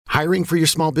Hiring for your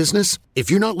small business?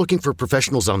 If you're not looking for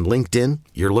professionals on LinkedIn,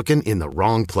 you're looking in the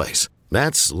wrong place.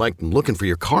 That's like looking for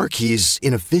your car keys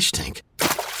in a fish tank.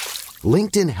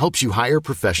 LinkedIn helps you hire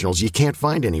professionals you can't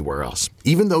find anywhere else,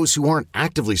 even those who aren't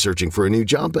actively searching for a new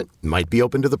job but might be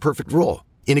open to the perfect role.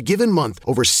 In a given month,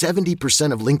 over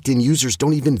 70% of LinkedIn users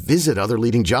don't even visit other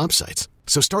leading job sites.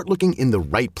 So start looking in the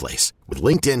right place. With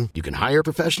LinkedIn, you can hire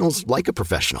professionals like a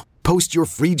professional. Post your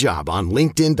free job on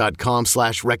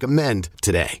linkedin.com/recommend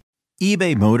today.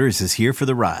 eBay Motors is here for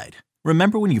the ride.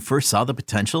 Remember when you first saw the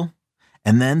potential?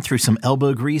 And then through some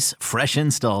elbow grease, fresh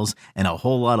installs, and a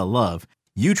whole lot of love,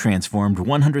 you transformed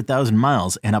 100,000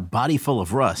 miles and a body full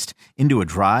of rust into a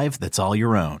drive that's all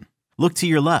your own. Look to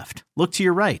your left. Look to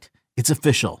your right. It's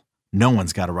official. No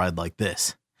one's got a ride like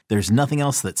this. There's nothing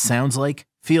else that sounds like,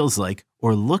 feels like,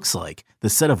 or looks like the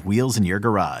set of wheels in your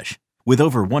garage. With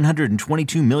over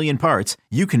 122 million parts,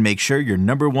 you can make sure your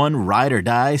number one ride or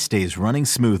die stays running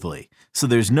smoothly. So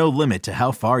there's no limit to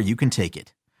how far you can take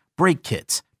it. Brake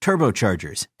kits,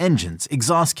 turbochargers, engines,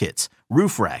 exhaust kits,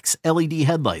 roof racks, LED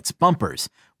headlights, bumpers,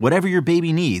 whatever your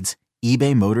baby needs,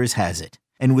 eBay Motors has it.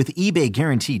 And with eBay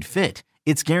Guaranteed Fit,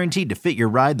 it's guaranteed to fit your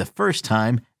ride the first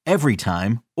time, every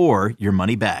time, or your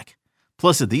money back.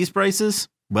 Plus at these prices,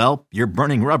 well, you're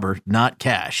burning rubber, not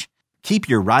cash. Keep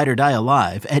your ride or die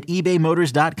alive at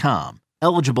ebaymotors.com.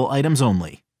 Eligible items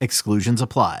only. Exclusions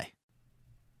apply.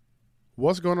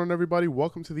 What's going on, everybody?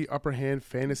 Welcome to the Upper Hand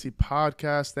Fantasy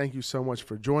Podcast. Thank you so much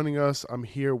for joining us. I'm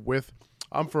Faraz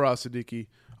Siddiqui.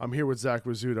 I'm here with Zach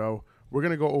Rizzuto. We're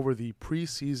going to go over the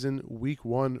preseason Week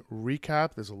 1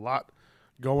 recap. There's a lot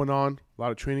going on, a lot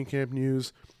of training camp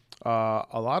news, a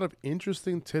lot of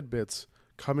interesting tidbits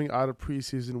coming out of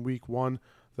preseason Week 1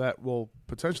 that will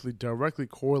potentially directly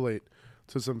correlate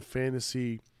to some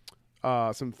fantasy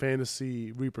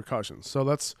repercussions. So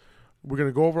we're going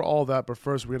to go over all that, but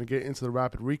first we're going to get into the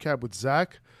rapid recap with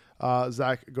Zach.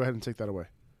 Zach, go ahead and take that away.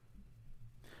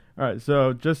 All right,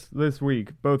 so just this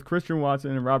week, both Christian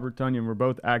Watson and Robert Tonyan were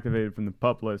both activated from the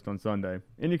PUP list on Sunday,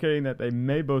 indicating that they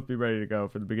may both be ready to go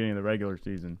for the beginning of the regular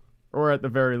season, or at the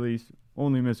very least,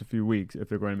 only miss a few weeks if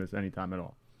they're going to miss any time at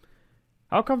all.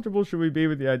 How comfortable should we be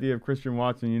with the idea of Christian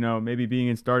Watson, maybe being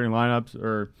in starting lineups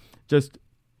or just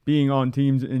being on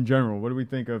teams in general? What do we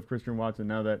think of Christian Watson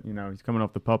now that, he's coming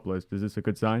off the PUP list? Is this a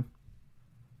good sign?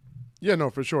 Yeah, no,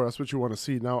 for sure. That's what you want to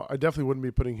see. Now, I definitely wouldn't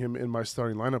be putting him in my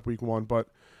starting lineup Week 1, but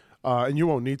and you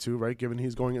won't need to, right, given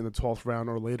he's going in the 12th round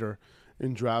or later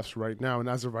in drafts right now. And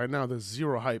as of right now, there's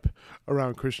zero hype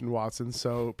around Christian Watson,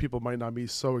 so people might not be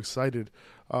so excited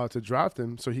to draft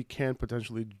him, so he can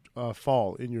potentially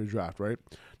fall in your draft, right?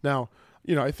 Now,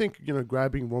 I think,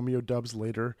 grabbing Romeo Doubs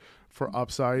later for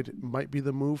upside might be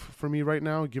the move for me right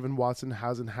now, given Watson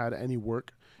hasn't had any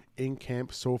work in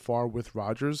camp so far with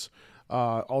Rodgers.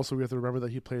 Also, we have to remember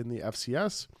that he played in the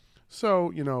FCS,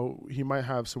 so, he might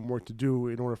have some work to do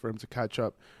in order for him to catch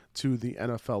up to the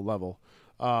NFL level.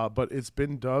 But it's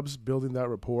been Doubs building that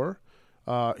rapport.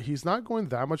 He's not going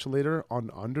that much later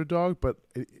on underdog, but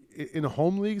in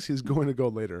home leagues, he's going to go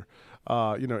later.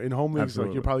 In home leagues,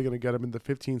 you're probably going to get him in the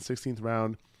 15th, 16th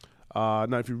round.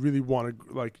 Now, if you really want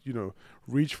to,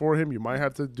 reach for him, you might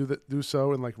have to do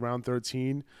so in round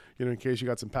 13, in case you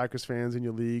got some Packers fans in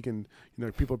your league and,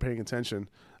 people are paying attention.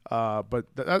 But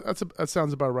that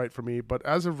sounds about right for me. But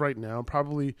as of right now,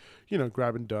 probably,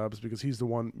 grabbing Doubs because he's the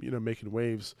one, making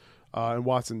waves. And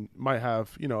Watson might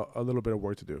have, a little bit of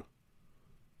work to do.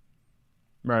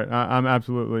 Right. I'm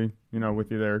absolutely,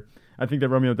 with you there. I think that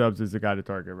Romeo Doubs is the guy to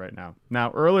target right now.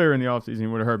 Now, earlier in the offseason,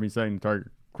 you would have heard me saying to target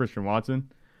Christian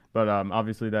Watson. But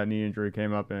obviously that knee injury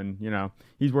came up and,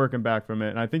 he's working back from it.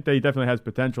 And I think that he definitely has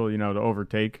potential, to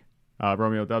overtake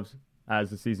Romeo Doubs as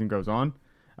the season goes on.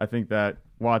 I think that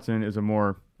Watson is a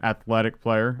more athletic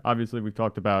player. Obviously, we've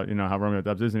talked about, how Romeo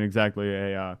Doubs isn't exactly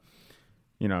a,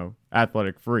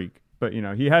 athletic freak. But,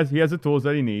 he has the tools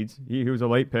that he needs. He was a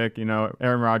late pick. Aaron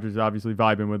Rodgers is obviously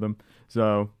vibing with him.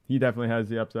 So he definitely has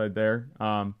the upside there.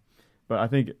 But I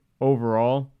think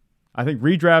overall,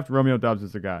 redraft, Romeo Doubs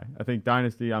is the guy. I think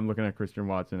Dynasty, I'm looking at Christian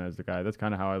Watson as the guy. That's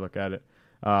kind of how I look at it.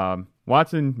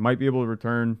 Watson might be able to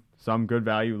return some good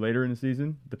value later in the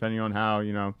season, depending on how,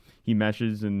 he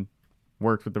meshes and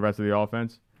works with the rest of the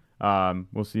offense.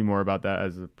 We'll see more about that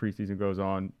as the preseason goes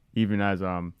on. Even as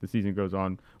the season goes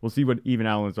on, we'll see what even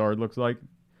Allen Lazard looks like.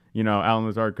 Allen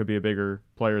Lazard could be a bigger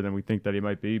player than we think that he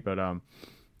might be, but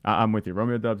I'm with you.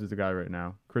 Romeo Doubs is the guy right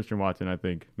now. Christian Watson, I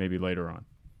think, maybe later on.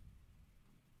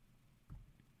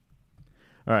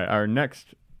 All right, our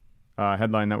next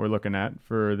headline that we're looking at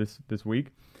for this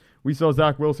week. We saw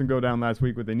Zach Wilson go down last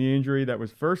week with a knee injury that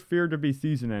was first feared to be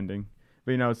season-ending,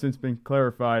 but it's since been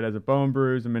clarified as a bone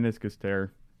bruise and meniscus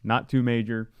tear. not too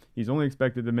major. He's only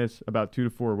expected to miss about 2 to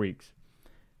 4 weeks.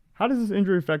 How does this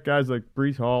injury affect guys like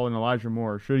Breece Hall and Elijah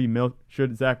Moore?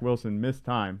 Should Zach Wilson miss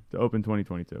time to open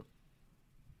 2022?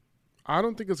 I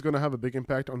don't think it's going to have a big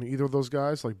impact on either of those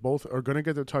guys. Like, both are going to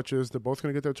get their touches. They're both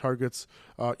going to get their targets,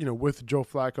 with Joe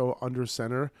Flacco under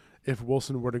center if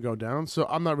Wilson were to go down. So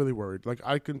I'm not really worried. Like,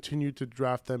 I continue to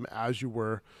draft them as you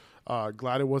were.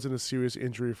 Glad it wasn't a serious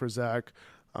injury for Zach.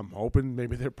 I'm hoping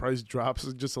maybe their price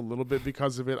drops just a little bit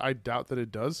because of it. I doubt that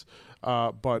it does,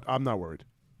 but I'm not worried.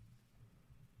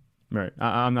 Right.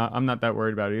 I'm not that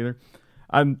worried about it either.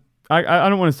 I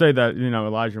don't want to say that,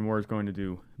 Elijah Moore is going to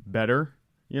do better,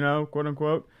 quote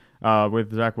unquote,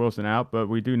 with Zach Wilson out, but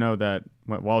we do know that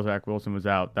while Zach Wilson was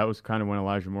out, that was kind of when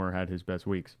Elijah Moore had his best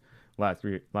weeks last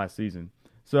season.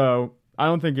 So I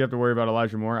don't think you have to worry about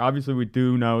Elijah Moore. Obviously, we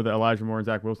do know that Elijah Moore and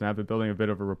Zach Wilson have been building a bit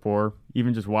of a rapport.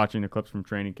 Even just watching the clips from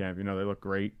training camp, they look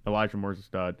great. Elijah Moore's a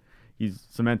stud. He's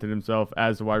cemented himself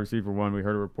as the wide receiver one. We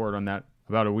heard a report on that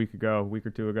about a week or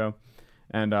two ago.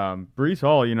 And Breece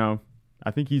Hall,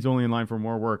 I think he's only in line for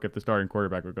more work if the starting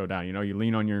quarterback would go down. You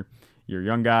lean on your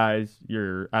young guys,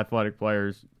 your athletic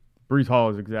players. Breece Hall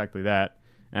is exactly that.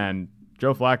 And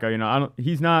Joe Flacco,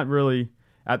 he's not really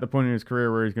at the point in his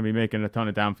career where he's going to be making a ton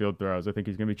of downfield throws. I think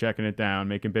he's going to be checking it down,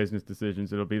 making business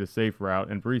decisions. It'll be the safe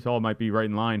route. And Breece Hall might be right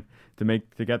in line to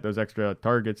get those extra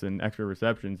targets and extra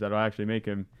receptions that'll actually make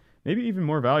him maybe even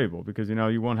more valuable because,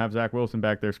 you won't have Zach Wilson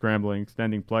back there scrambling,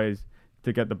 extending plays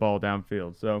to get the ball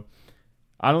downfield. So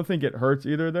I don't think it hurts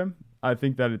either of them. I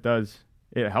think that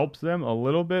it helps them a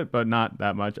little bit, but not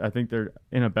that much. I think they're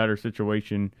in a better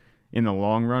situation in the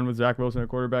long run with Zach Wilson at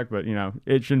quarterback, but,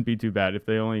 it shouldn't be too bad. If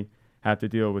they only have to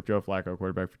deal with Joe Flacco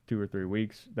quarterback for 2 or 3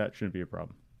 weeks, that shouldn't be a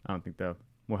problem. I don't think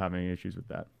we'll have any issues with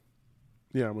that.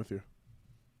 Yeah, I'm with you.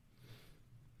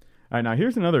 All right, now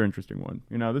here's another interesting one.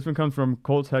 This one comes from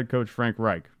Colts head coach Frank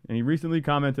Reich, and he recently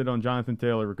commented on Jonathan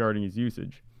Taylor regarding his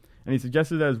usage. And he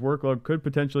suggested that his workload could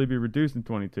potentially be reduced in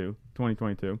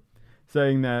 2022,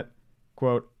 saying that,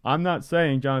 quote, "I'm not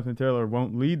saying Jonathan Taylor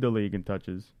won't lead the league in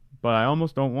touches, but I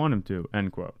almost don't want him to,"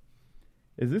 end quote.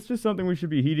 Is this just something we should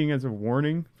be heeding as a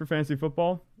warning for fantasy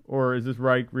football? Or is this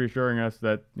Reich reassuring us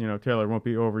that, Taylor won't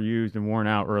be overused and worn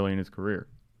out early in his career?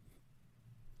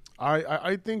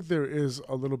 I think there is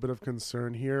a little bit of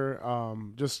concern here,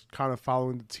 just kind of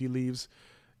following the tea leaves.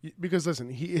 Because,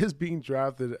 listen, he is being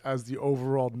drafted as the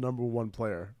overall number one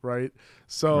player, right?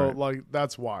 So,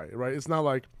 that's why, right? It's not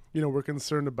like, we're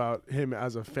concerned about him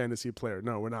as a fantasy player.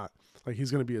 No, we're not. Like,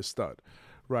 he's going to be a stud,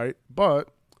 right? But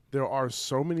there are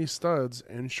so many studs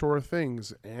and sure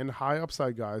things and high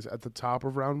upside guys at the top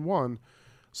of round one.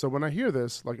 So when I hear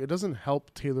this, it doesn't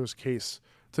help Taylor's case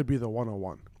to be the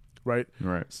 101, right?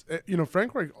 Right.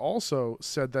 Frank Reich also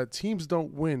said that teams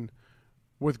don't win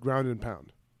with ground and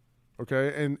pound.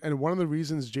 Okay, and one of the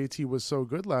reasons JT was so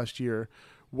good last year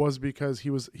was because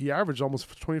he averaged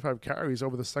almost 25 carries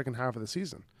over the second half of the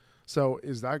season. So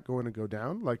is that going to go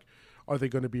down? Are they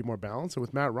going to be more balanced? And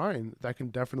with Matt Ryan, that can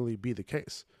definitely be the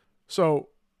case. So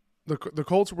the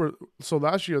Colts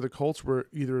last year the Colts were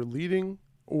either leading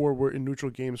or were in neutral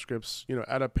game scripts,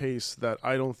 at a pace that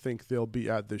I don't think they'll be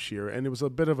at this year. And it was a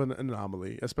bit of an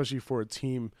anomaly, especially for a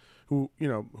team who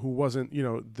wasn't,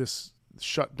 this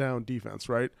shut down defense,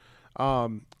 right?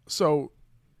 So,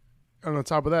 and on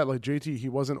top of that, JT, he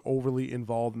wasn't overly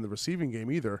involved in the receiving game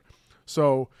either.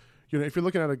 So, if you're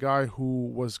looking at a guy who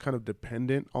was kind of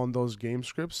dependent on those game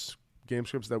scripts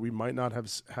that we might not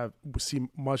have seen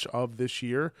much of this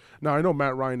year. Now, I know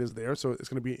Matt Ryan is there, so it's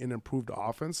going to be an improved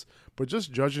offense, but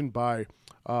just judging by,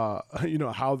 how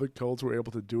the Colts were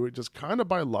able to do it, just kind of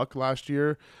by luck last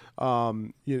year,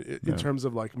 in terms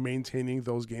of maintaining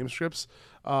those game scripts,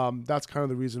 that's kind of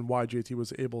the reason why JT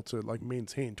was able to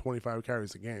maintain 25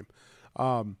 carries a game.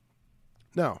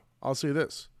 Now, I'll say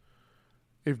this.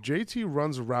 If JT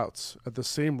runs routes at the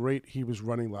same rate he was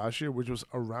running last year, which was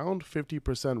around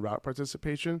 50% route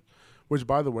participation, which,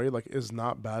 by the way, is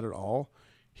not bad at all,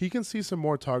 he can see some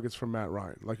more targets from Matt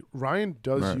Ryan. Ryan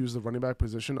does use the running back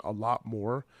position a lot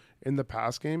more in the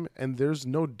pass game, and there's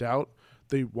no doubt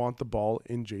they want the ball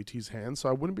in JT's hands. So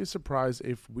I wouldn't be surprised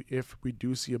if we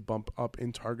do see a bump up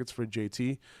in targets for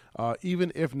JT,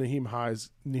 even if Nyheim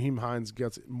Hines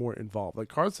gets more involved.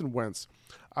 Carson Wentz,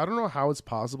 I don't know how it's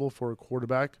possible for a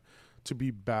quarterback to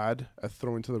be bad at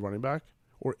throwing to the running back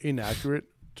or inaccurate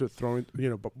to throwing,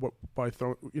 by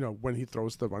throwing, when he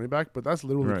throws to the running back, but that's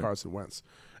literally Carson Wentz.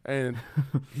 And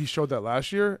he showed that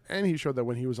last year, and he showed that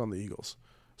when he was on the Eagles.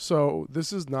 So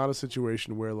this is not a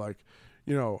situation where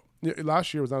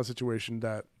last year was not a situation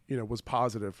that, was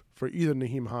positive for either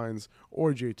Nyheim Hines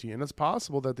or JT. And it's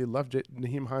possible that they left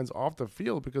Nyheim Hines off the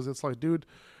field because it's like, dude,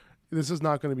 this is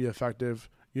not going to be effective.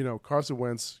 Carson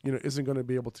Wentz, isn't going to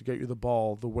be able to get you the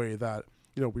ball the way that,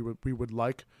 we would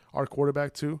like our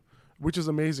quarterback to, which is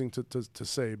amazing to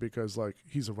say because, like,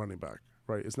 he's a running back,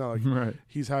 right? It's not like right.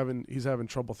 he's having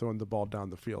trouble throwing the ball down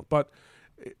the field. But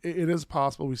it is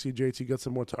possible we see JT get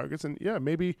some more targets. And, yeah,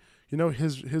 maybe,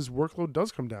 his workload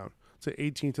does come down to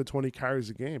 18 to 20 carries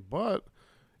a game. But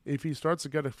if he starts to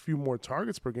get a few more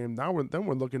targets per game, then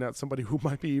we're looking at somebody who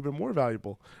might be even more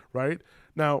valuable, right?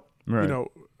 Now, right.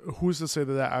 Who's to say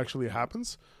that actually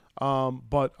happens?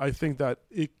 But I think that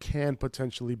it can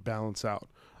potentially balance out.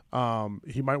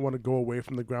 He might want to go away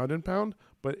from the ground and pound,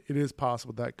 but it is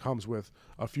possible that comes with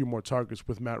a few more targets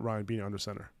with Matt Ryan being under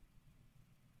center.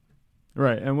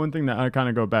 Right, and one thing that I kind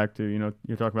of go back to,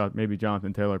 you talk about maybe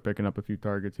Jonathan Taylor picking up a few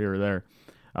targets here or there.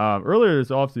 Earlier this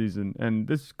offseason, and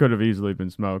this could have easily been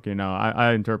smoke,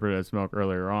 I interpreted it as smoke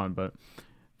earlier on, but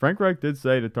Frank Reich did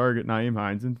say to target Nyheim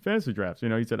Hines in fantasy drafts.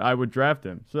 He said, I would draft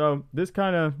him. So this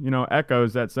kind of,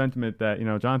 echoes that sentiment that,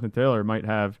 Jonathan Taylor might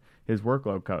have his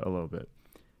workload cut a little bit.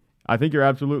 I think you're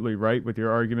absolutely right with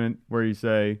your argument where you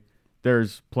say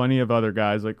there's plenty of other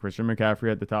guys like Christian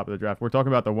McCaffrey at the top of the draft. We're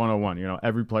talking about the 101,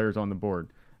 every player's on the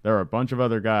board. There are a bunch of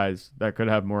other guys that could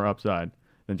have more upside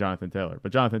than Jonathan Taylor.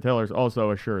 But Jonathan Taylor is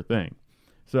also a sure thing.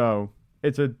 So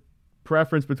it's a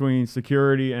preference between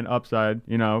security and upside,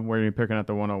 where you're picking at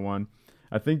the 101.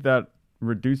 I think that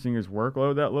reducing his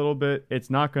workload that little bit,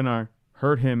 it's not going to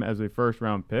hurt him as a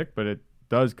first-round pick, but it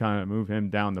does kind of move him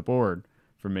down the board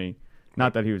for me.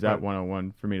 Not that he was at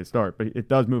 101 for me to start, but it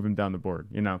does move him down the board.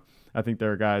 I think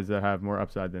there are guys that have more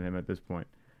upside than him at this point.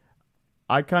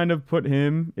 I kind of put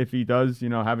him, if he does,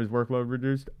 have his workload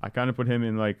reduced, I kind of put him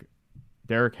in like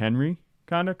Derrick Henry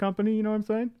kind of company, you know what I'm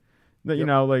saying? That,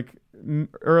 like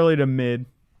early to mid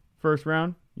first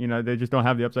round, they just don't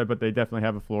have the upside, but they definitely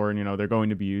have a floor and, they're going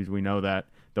to be used. We know that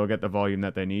they'll get the volume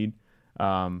that they need.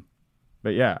 But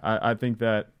yeah, I think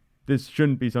that this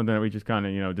shouldn't be something that we just kind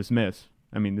of, dismiss.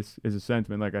 I mean, this is a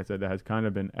sentiment, like I said, that has kind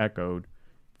of been echoed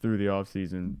through the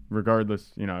offseason,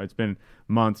 regardless, it's been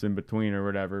months in between or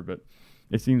whatever, but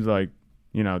it seems like,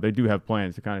 they do have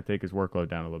plans to kind of take his workload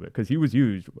down a little bit because he was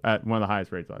used at one of the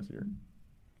highest rates last year.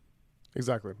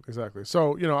 Exactly.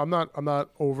 So, I'm not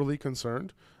overly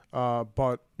concerned,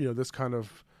 but, this kind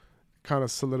of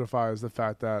solidifies the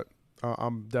fact that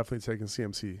I'm definitely taking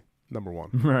CMC number one.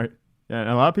 Right. Yeah, and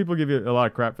a lot of people give you a lot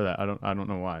of crap for that. I don't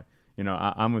know why.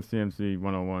 I'm with CMC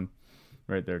 101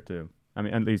 right there too. I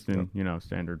mean, at least in,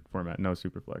 standard format, no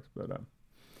Superflex. But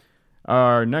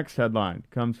our next headline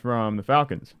comes from the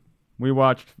Falcons. We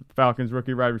watched Falcons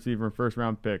rookie wide receiver and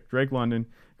first-round pick Drake London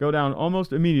go down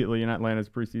almost immediately in Atlanta's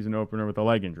preseason opener with a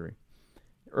leg injury.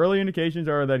 Early indications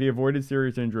are that he avoided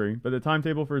serious injury, but the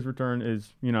timetable for his return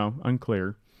is,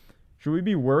 unclear. Should we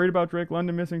be worried about Drake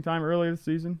London missing time early this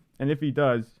season? And if he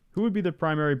does, who would be the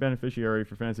primary beneficiary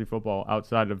for fantasy football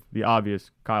outside of the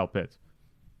obvious Kyle Pitts?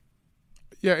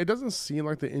 Yeah, it doesn't seem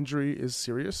like the injury is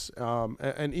serious.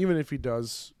 And even if he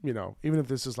does, even if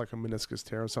this is like a meniscus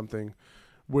tear or something,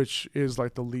 which is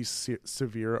like the least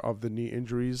severe of the knee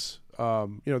injuries,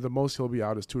 the most he'll be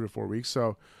out is 2 to 4 weeks.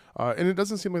 So, and it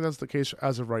doesn't seem like that's the case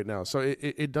as of right now. So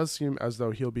it does seem as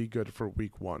though he'll be good for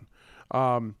week 1.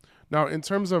 Now, in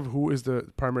terms of who is the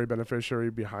primary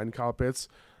beneficiary behind Kyle Pitts,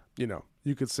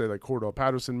 you could say like Cordell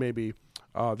Patterson, maybe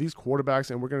these quarterbacks,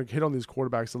 and we're going to hit on these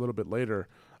quarterbacks a little bit later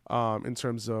in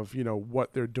terms of,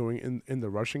 what they're doing in the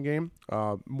rushing game.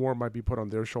 More might be put on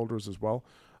their shoulders as well.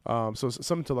 So it's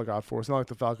something to look out for. It's not like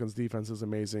the Falcons defense is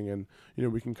amazing and,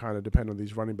 we can kind of depend on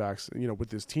these running backs, with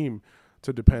this team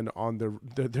to depend on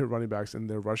their running backs in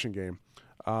their rushing game.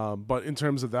 But in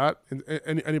terms of that,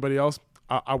 anybody else,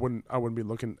 I wouldn't be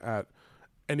looking at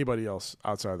anybody else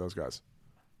outside of those guys.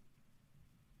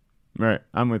 Right.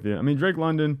 I'm with you. I mean, Drake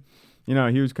London, he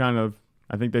was kind of,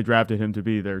 I think they drafted him to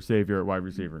be their savior at wide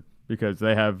receiver because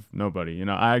they have nobody.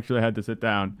 I actually had to sit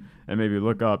down and maybe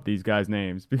look up these guys'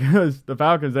 names because the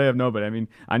Falcons, they have nobody. I mean,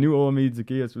 I knew Olamide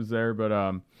Zaccheaus was there, but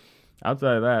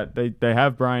outside of that, they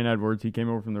have Bryan Edwards. He came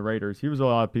over from the Raiders. He was a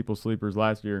lot of people's sleepers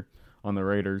last year on the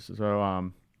Raiders.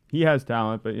 So he has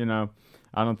talent, but,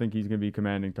 I don't think he's going to be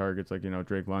commanding targets like,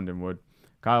 Drake London would.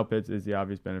 Kyle Pitts is the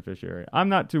obvious beneficiary. I'm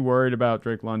not too worried about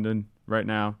Drake London right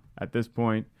now at this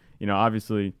point.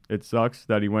 Obviously it sucks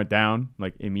that he went down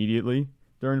like immediately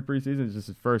during the preseason. It's just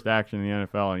his first action in the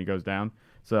NFL and he goes down.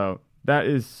 So that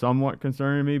is somewhat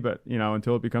concerning me, but,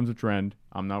 until it becomes a trend,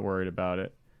 I'm not worried about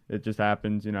it. It just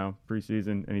happens,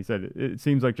 preseason. And he said it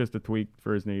seems like just a tweak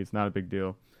for his knee. It's not a big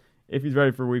deal. If he's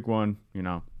ready for week 1,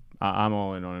 I'm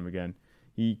all in on him again.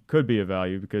 he could be a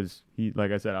value because he,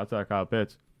 like I said, outside of Kyle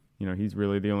Pitts, he's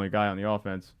really the only guy on the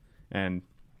offense, and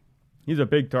he's a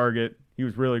big target. He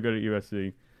was really good at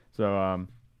USC. So,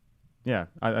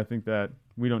 I think that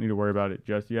we don't need to worry about it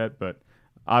just yet, but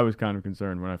I was kind of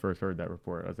concerned when I first heard that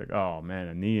report. I was like, oh, man,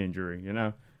 a knee injury,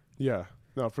 Yeah,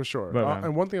 no, for sure. But,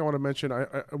 and one thing I want to mention,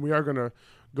 we are going to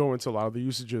go into a lot of the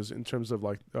usages in terms of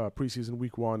like preseason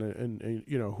week one and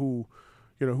who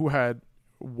had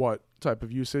what type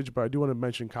of usage. But I do want to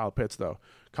mention Kyle Pitts, though.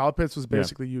 Kyle Pitts was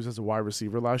basically used as a wide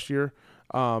receiver last year.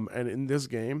 And in this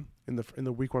game, in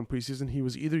the week one preseason, he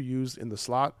was either used in the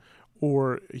slot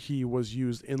or he was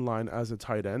used in line as a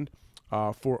tight end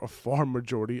for a far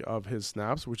majority of his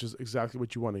snaps, which is exactly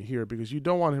what you want to hear, because you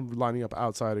don't want him lining up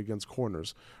outside against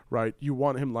corners, right? You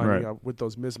want him lining up with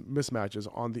those mismatches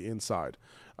on the inside.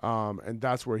 And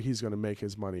that's where he's going to make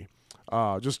his money.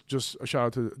 Just a shout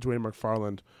out to Dwayne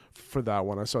McFarland for that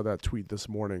one. I saw that tweet this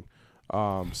morning.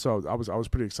 So I was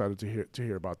pretty excited to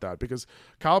hear about that, because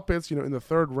Kyle Pitts, in the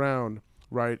third round,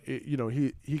 right?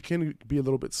 He can be a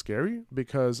little bit scary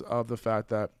because of the fact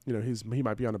that he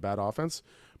might be on a bad offense,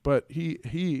 but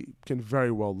he can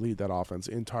very well lead that offense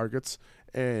in targets.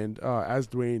 And as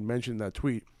Dwayne mentioned in that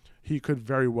tweet, he could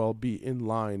very well be in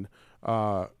line,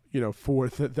 for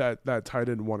that tight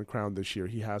end one crown this year.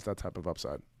 He has that type of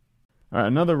upside. All right,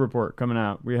 another report coming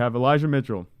out. We have Elijah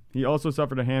Mitchell. He also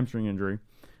suffered a hamstring injury,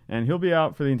 and he'll be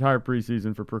out for the entire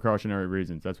preseason for precautionary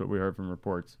reasons. That's what we heard from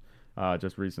reports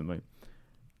just recently.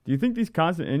 Do you think these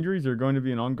constant injuries are going to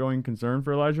be an ongoing concern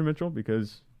for Elijah Mitchell?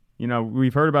 Because,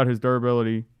 we've heard about his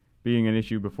durability being an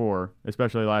issue before,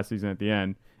 especially last season at the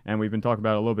end, and we've been talking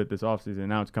about it a little bit this offseason, and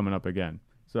now it's coming up again.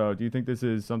 So do you think this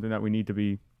is something that we need to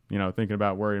be, thinking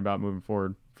about, worrying about moving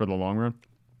forward for the long run?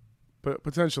 But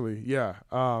potentially, yeah.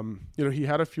 He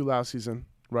had a few last season,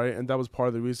 right? And that was part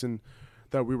of the reason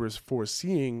that we were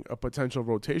foreseeing a potential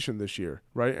rotation this year,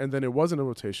 right? And then it wasn't a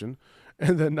rotation,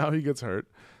 and then now he gets hurt.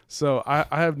 So I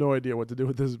have no idea what to do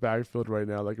with this backfield right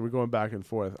now. Like, we're going back and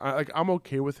forth. I'm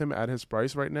okay with him at his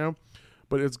price right now,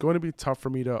 but it's going to be tough for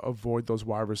me to avoid those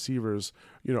wide receivers,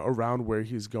 around where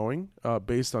he's going,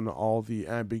 based on all the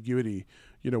ambiguity,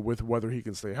 with whether he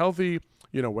can stay healthy,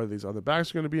 whether these other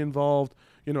backs are going to be involved.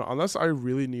 Unless I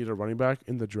really need a running back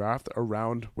in the draft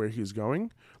around where he's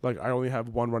going, like I only have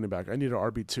one running back, I need an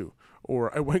RB2,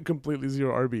 or I went completely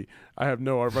zero RB, I have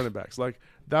no running backs. Like,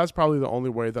 that's probably the only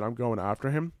way that I'm going after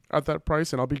him at that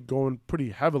price, and I'll be going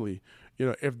pretty heavily,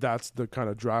 if that's the kind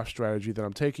of draft strategy that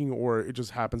I'm taking, or it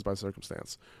just happens by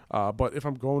circumstance. But if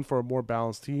I'm going for a more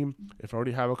balanced team, if I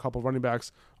already have a couple running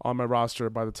backs on my roster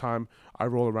by the time I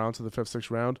roll around to the 5th,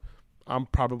 6th round, I'm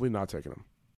probably not taking him.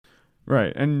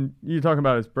 Right, and you talk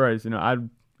about his price.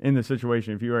 I'm in the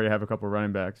situation, if you already have a couple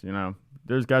running backs,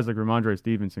 there's guys like Ramondre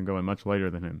Stevenson going much later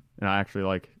than him, and I actually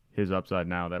like his upside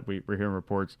now that we're hearing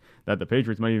reports that the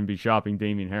Patriots might even be shopping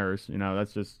Damian Harris.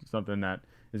 That's just something that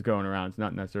is going around. It's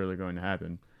not necessarily going to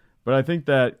happen. But I think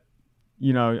that,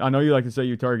 I know you like to say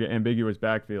you target ambiguous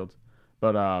backfields,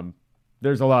 but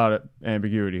there's a lot of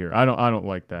ambiguity here. I don't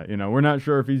like that. We're not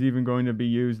sure if he's even going to be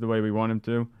used the way we want him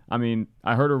to. I mean,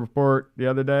 I heard a report the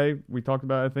other day, we talked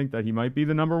about, I think, that he might be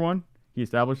the number one. He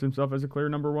established himself as a clear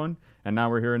number one, and now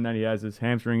we're hearing that he has this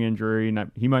hamstring injury,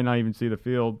 and he might not even see the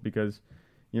field because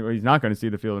he's not going to see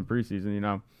the field in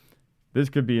preseason. This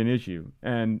could be an issue.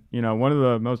 And, one of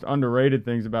the most underrated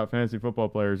things about fantasy football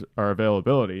players are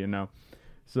availability,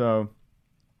 So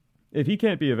if he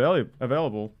can't be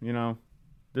available,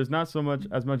 there's not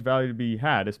as much value to be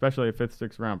had, especially a 5th,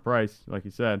 6th round price, like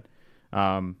you said.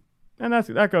 And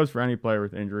that goes for any player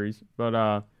with injuries.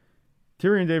 But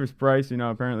Tyrion Davis-Price,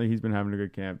 apparently he's been having a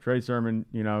good camp. Trey Sermon,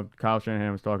 Kyle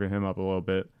Shanahan was talking him up a little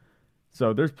bit.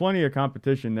 So there's plenty of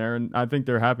competition there, and I think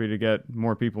they're happy to get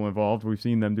more people involved. We've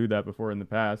seen them do that before in the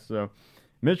past. So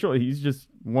Mitchell, he's just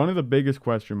one of the biggest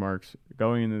question marks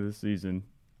going into this season.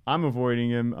 I'm avoiding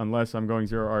him unless I'm going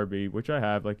 0 RB, which I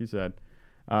have, like you said.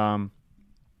 I'm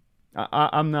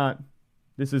not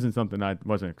 – this isn't something I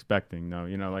wasn't expecting, though.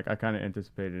 I kind of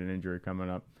anticipated an injury coming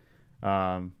up.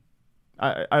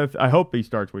 I hope he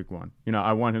starts week one.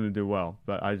 I want him to do well,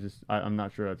 but I'm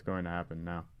not sure that's going to happen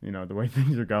now, the way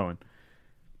things are going.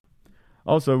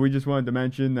 Also, we just wanted to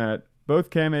mention that both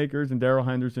Cam Akers and Darrell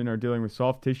Henderson are dealing with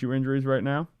soft tissue injuries right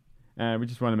now. And we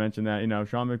just want to mention that,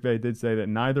 Sean McVay did say that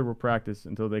neither will practice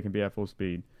until they can be at full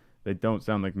speed. They don't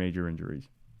sound like major injuries.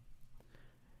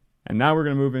 And now we're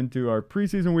going to move into our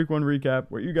preseason week one recap,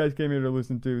 where you guys came here to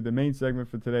listen to the main segment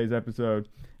for today's episode.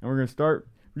 And we're going to start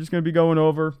we're just going to be going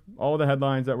over all the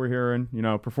headlines that we're hearing,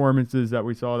 performances that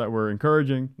we saw that were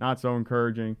encouraging, not so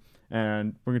encouraging,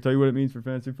 and we're going to tell you what it means for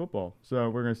fantasy football. So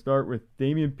we're going to start with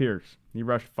Dameon Pierce. He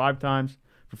rushed 5 times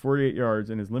for 48 yards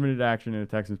in his limited action in the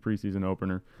Texans preseason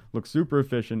opener. Looked super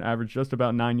efficient, averaged just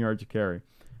about 9 yards a carry.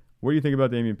 What do you think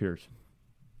about Dameon Pierce?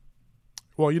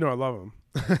 Well, I love him,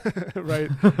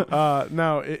 right?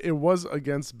 Now, it was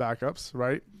against backups,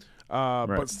 right? Right?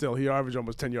 But still, he averaged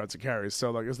almost 10 yards a carry,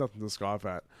 so it's nothing to scoff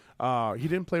at. He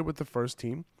didn't play with the first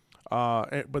team,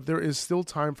 but there is still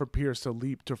time for Pierce to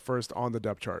leap to first on the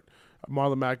depth chart.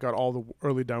 Marlon Mack got all the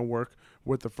early down work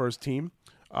with the first team.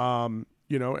 And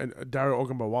Dario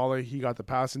Ogunbowale, he got the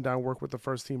passing down work with the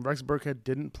first team. Rex Burkhead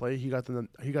didn't play; he got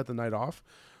the night off,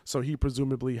 so he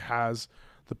presumably has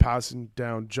the passing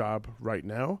down job right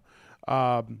now.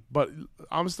 But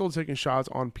I'm still taking shots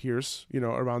on Pierce,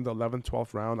 around the 11th,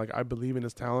 12th round. Like, I believe in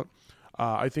his talent.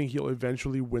 I think he'll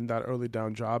eventually win that early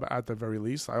down job at the very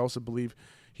least. I also believe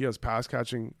he has pass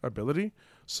catching ability.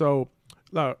 So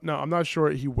now I'm not sure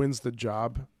he wins the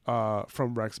job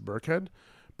from Rex Burkhead.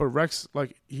 But Rex,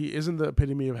 he isn't the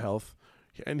epitome of health,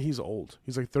 and he's old.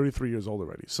 He's 33 years old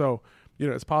already. So,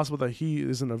 it's possible that he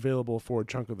isn't available for a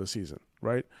chunk of the season,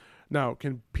 right? Now,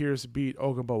 can Pierce beat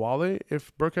Ogunbowale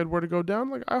if Burkhead were to go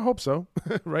down? I hope so,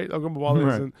 right? Ogunbowale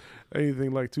isn't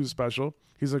anything too special.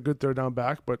 He's a good third down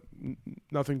back, but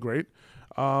nothing great.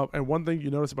 And one thing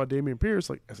you notice about Dameon Pierce,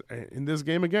 in this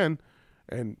game again,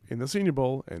 and in the Senior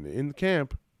Bowl and in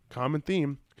camp, common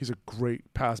theme, he's a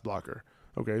great pass blocker.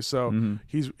 Okay, so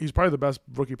he's probably the best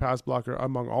rookie pass blocker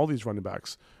among all these running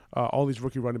backs, all these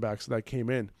rookie running backs that came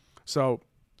in. So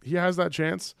he has that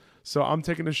chance. So I'm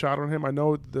taking a shot on him. I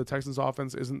know the Texans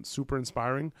offense isn't super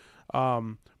inspiring,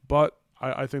 but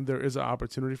I think there is an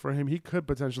opportunity for him. He could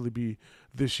potentially be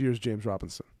this year's James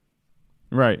Robinson.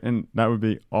 Right, and that would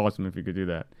be awesome if he could do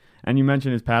that. And you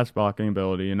mentioned his pass blocking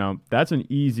ability. That's an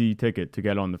easy ticket to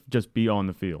get just be on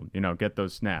the field. Get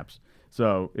those snaps.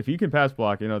 So if he can pass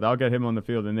block, that'll get him on the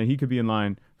field, and then he could be in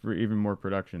line for even more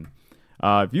production.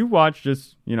 If you watch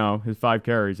just, his 5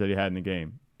 carries that he had in the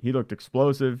game, he looked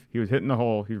explosive. He was hitting the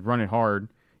hole. He was running hard,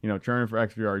 churning for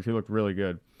extra yards. He looked really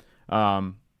good.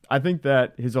 I think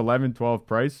that his 11-12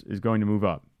 price is going to move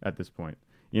up at this point.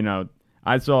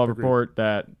 I saw a report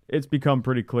that it's become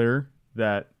pretty clear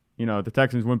that, the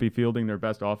Texans wouldn't be fielding their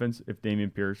best offense if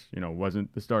Dameon Pierce,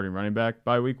 wasn't the starting running back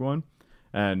by week 1.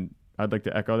 And I'd like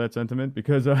to echo that sentiment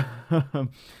because,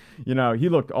 he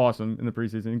looked awesome in the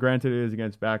preseason. Granted, it is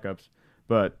against backups,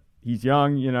 but he's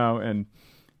young, and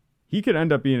he could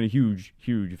end up being a huge,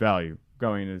 huge value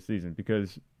going into the season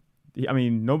because,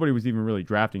 nobody was even really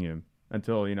drafting him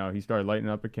until, he started lighting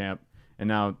up at camp. And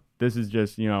now this is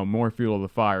just, more fuel to the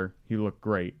fire. He looked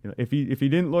great. If he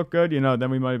didn't look good,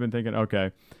 then we might have been thinking,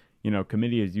 okay,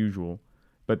 committee as usual.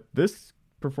 But this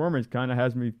performance kind of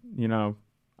has me,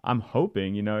 I'm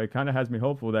hoping, it kind of has me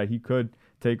hopeful that he could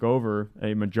take over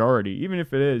a majority, even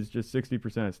if it is just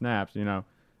 60% of snaps,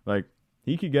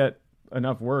 he could get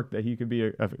enough work that he could be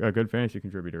a good fantasy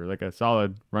contributor, like a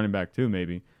solid running back too,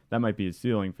 maybe. That might be his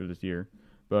ceiling for this year.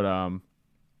 But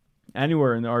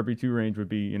anywhere in the RB2 range would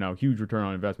be, huge return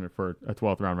on investment for a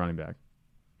 12th round running back.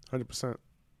 100%.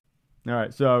 All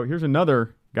right, so here's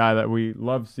another guy that we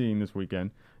love seeing this weekend,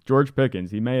 George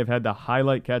Pickens. He may have had the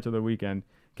highlight catch of the weekend,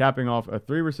 capping off a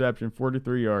 3-reception,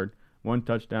 43-yard,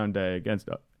 1-touchdown day against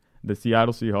the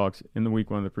Seattle Seahawks in the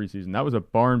week 1 of the preseason. That was a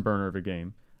barn burner of a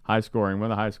game. High scoring,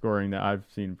 one of the high scoring that I've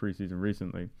seen in preseason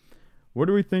recently. What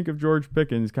do we think of George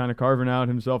Pickens kind of carving out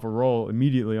himself a role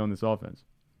immediately on this offense?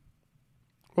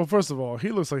 Well, first of all, he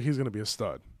looks like he's going to be a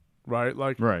stud, right?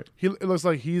 Right. It looks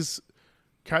like he's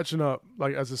catching up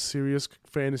as a serious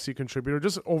fantasy contributor,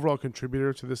 just an overall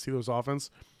contributor to the Steelers offense.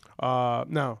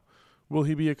 Now, will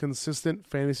he be a consistent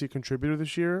fantasy contributor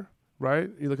this year, right?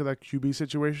 You look at that QB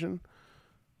situation,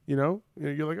 you're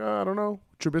like, I don't know.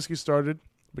 Trubisky started,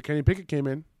 but Kenny Pickett came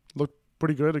in, looked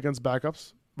pretty good against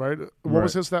backups, right? What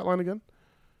was his stat line again?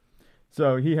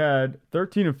 So he had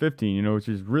 13 of 15, which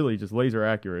is really just laser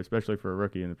accurate, especially for a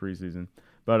rookie in the preseason.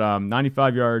 But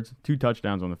 95 yards, 2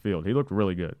 touchdowns on the field. He looked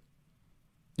really good.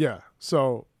 Yeah.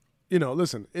 So,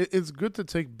 listen, it's good to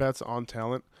take bets on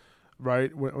talent,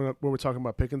 right? When we're talking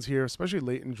about Pickens here, especially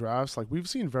late in drafts. We've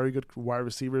seen very good wide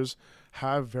receivers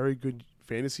have very good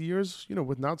fantasy years,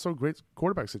 with not so great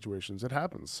quarterback situations. It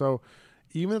happens. So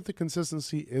even if the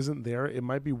consistency isn't there, it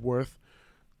might be worth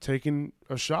taking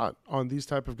a shot on these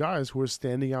type of guys who are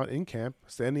standing out in camp,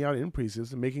 standing out in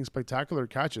preseason, making spectacular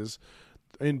catches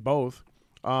in both.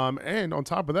 And on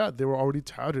top of that, they were already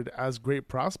touted as great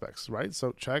prospects, right?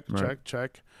 So check.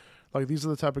 These are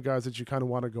the type of guys that you kind of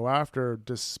want to go after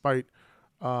despite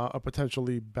a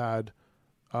potentially bad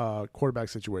quarterback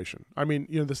situation. I mean,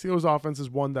 the Steelers offense is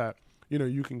one that,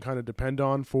 you can kind of depend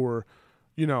on for,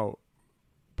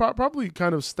 probably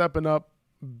kind of stepping up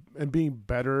and being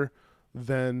better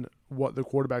than what the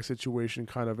quarterback situation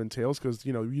kind of entails, because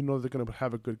they're going to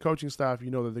have a good coaching staff.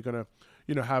 That they're going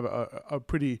to have a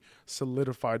pretty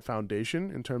solidified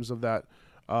foundation in terms of that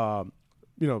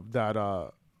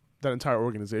that entire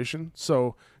organization.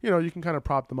 So you can kind of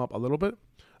prop them up a little bit.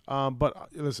 But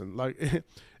listen, like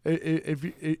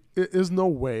there's no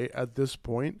way at this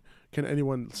point can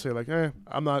anyone say like,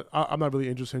 I'm not really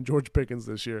interested in George Pickens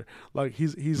this year. Like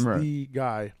he's right. the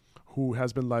guy who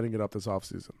has been lighting it up this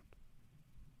offseason.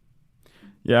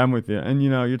 Yeah, I'm with you. And,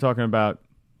 you're talking about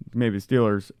maybe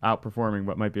Steelers outperforming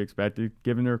what might be expected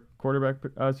given their quarterback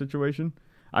situation.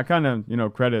 I kind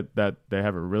of, credit that they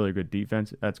have a really good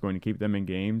defense that's going to keep them in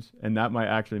games, and that might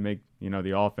actually make,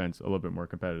 the offense a little bit more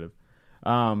competitive.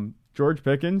 George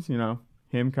Pickens,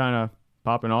 him kind of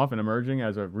popping off and emerging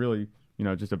as a really,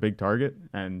 just a big target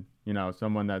and,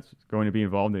 someone that's going to be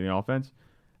involved in the offense.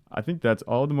 I think that's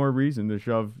all the more reason to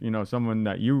shove, someone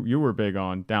that you were big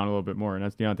on down a little bit more, and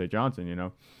that's Diontae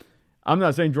Johnson, I'm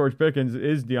not saying George Pickens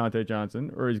is Diontae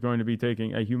Johnson or he's going to be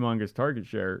taking a humongous target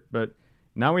share, but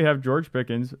now we have George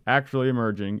Pickens actually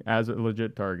emerging as a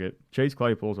legit target. Chase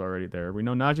Claypool's already there. We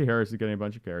know Najee Harris is getting a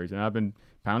bunch of carries, and I've been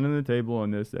pounding the table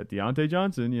on this that Diontae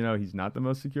Johnson, he's not the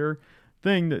most secure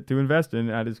thing to invest in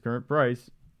at his current price.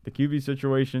 The QB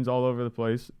situation's all over the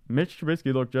place. Mitch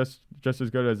Trubisky looked just as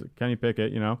good as Kenny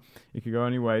Pickett. It could go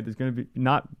any way. There's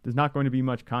not going to be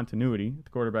much continuity at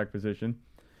the quarterback position.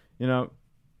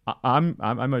 I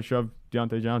might shove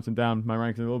Diontae Johnson down my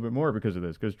ranks a little bit more because of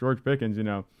this. Because George Pickens,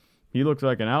 he looks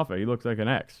like an alpha. He looks like an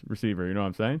X receiver. You know what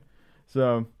I'm saying?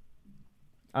 So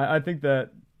I think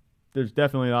that there's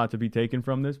definitely a lot to be taken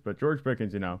from this. But George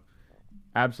Pickens,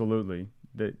 absolutely.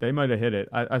 They might have hit it.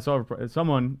 I saw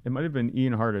someone, it might have been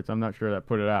Ian Hartitz, I'm not sure, that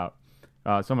put it out.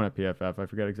 Someone at PFF, I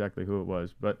forget exactly who it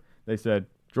was, but they said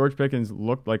George Pickens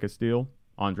looked like a steal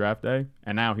on draft day,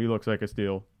 and now he looks like a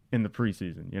steal in the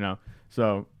preseason,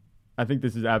 So I think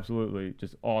this is absolutely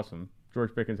just awesome.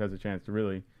 George Pickens has a chance to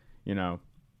really,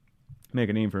 make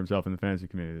a name for himself in the fantasy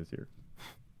community this year.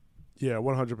 Yeah,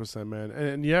 100%, man.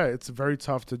 And yeah, it's very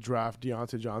tough to draft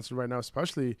Diontae Johnson right now,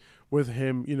 especially with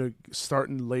him,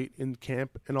 starting late in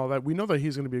camp and all that. We know that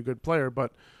he's going to be a good player,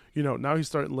 but, now he's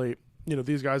starting late.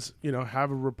 These guys,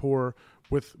 have a rapport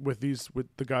with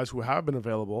the guys who have been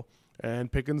available.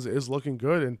 And Pickens is looking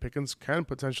good, and Pickens can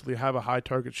potentially have a high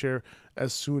target share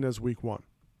as soon as week 1,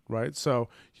 right? So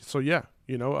yeah,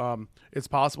 it's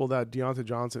possible that Diontae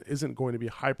Johnson isn't going to be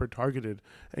hyper targeted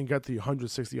and get the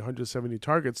 160, 170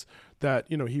 targets that,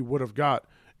 he would have got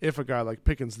if a guy like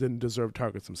Pickens didn't deserve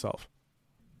targets himself.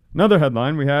 Another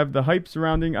headline, we have the hype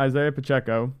surrounding Isaiah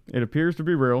Pacheco. It appears to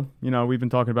be real. We've been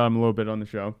talking about him a little bit on the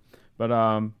show, but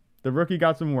the rookie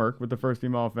got some work with the first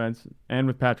team offense and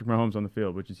with Patrick Mahomes on the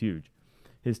field, which is huge.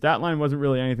 His stat line wasn't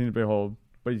really anything to behold,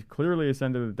 but he's clearly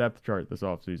ascended the depth chart this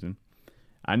offseason.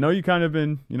 I know you kind of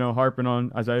been, harping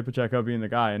on Isaiah Pacheco being the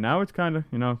guy, and now it's kind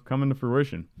of, coming to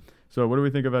fruition. So what do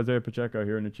we think of Isaiah Pacheco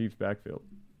here in the Chiefs' backfield?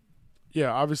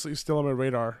 Yeah, obviously still on my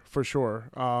radar for sure.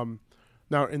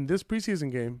 Now, in this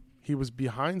preseason game, he was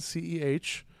behind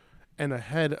CEH and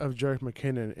ahead of Jerick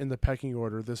McKinnon in the pecking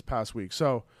order this past week.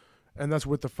 So, and that's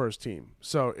with the first team.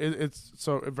 So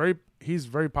he's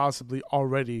very possibly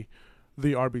already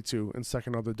the RB2 and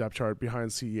second on the depth chart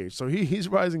behind CEH. So he's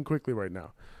rising quickly right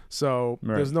now. So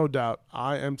There's no doubt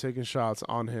I am taking shots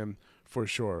on him for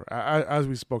sure, as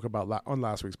we spoke about on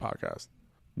last week's podcast.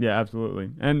 Yeah,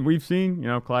 absolutely. And we've seen,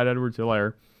 Clyde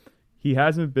Edwards-Helaire. He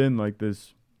hasn't been like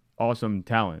this awesome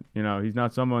talent. He's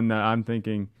not someone that I'm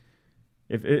thinking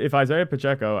if Isaiah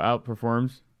Pacheco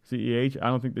outperforms CEH, I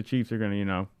don't think the Chiefs are going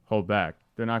to, hold back.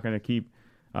 They're not going to keep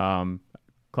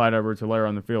Clyde Edwards-Helaire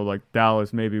on the field like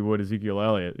Dallas maybe would Ezekiel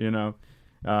Elliott,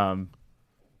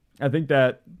 I think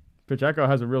that Pacheco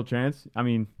has a real chance. I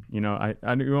mean, I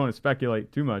don't want to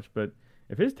speculate too much, but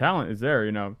if his talent is there,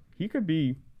 he could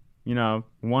be,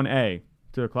 1A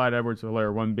to Clyde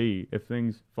Edwards-Helaire 1B if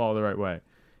things fall the right way.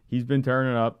 He's been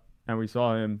tearing it up, and we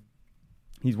saw him.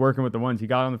 He's working with the ones. He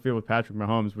got on the field with Patrick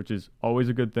Mahomes, which is always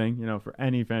a good thing, for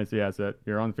any fantasy asset.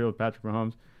 You're on the field with Patrick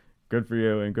Mahomes, good for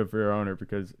you and good for your owner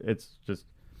because it's just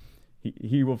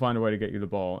he will find a way to get you the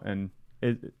ball. And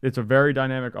it's a very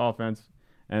dynamic offense.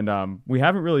 And we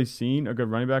haven't really seen a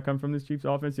good running back come from this Chiefs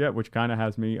offense yet, which kind of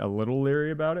has me a little leery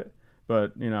about it.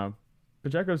 But,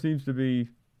 Pacheco seems to be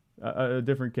a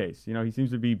different case. He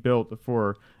seems to be built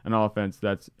for an offense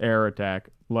that's air attack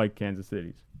like Kansas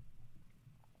City's.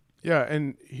 Yeah,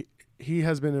 and he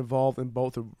has been involved in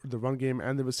both the run game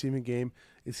and the receiving game.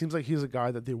 It seems like he's a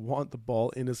guy that they want the ball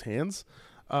in his hands.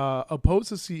 Opposed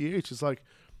to CEH, it's like,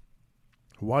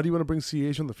 why do you want to bring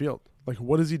CEH on the field? Like,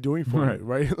 what is he doing for you,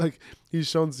 right? Like, he's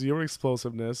shown zero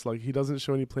explosiveness. Like, he doesn't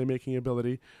show any playmaking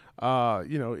ability.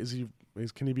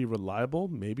 Can he be reliable?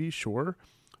 Maybe, sure.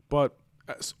 But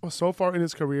so far in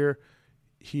his career,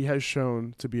 he has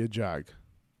shown to be a jag,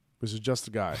 which is just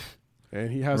a guy.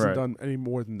 And he hasn't done any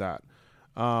more than that.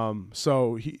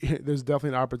 So there's definitely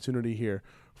an opportunity here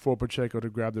for Pacheco to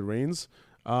grab the reins.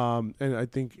 And I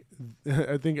think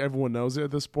everyone knows it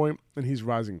at this point, and he's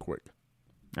rising quick.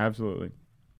 Absolutely.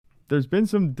 There's been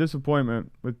some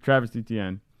disappointment with Travis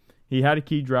Etienne. He had a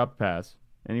key drop pass,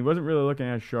 and he wasn't really looking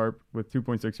as sharp with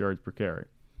 2.6 yards per carry.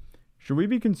 Should we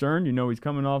be concerned? You know, he's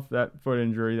coming off that foot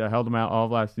injury that held him out all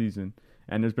of last season,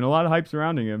 and there's been a lot of hype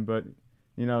surrounding him, but,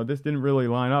 you know, this didn't really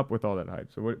line up with all that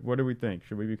hype. So what do we think?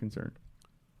 Should we be concerned?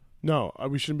 No,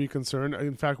 we shouldn't be concerned.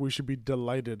 In fact, we should be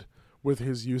delighted with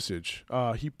his usage.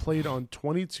 He played on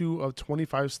 22 of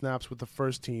 25 snaps with the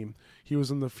first team. He was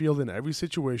in the field in every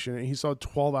situation, and he saw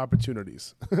 12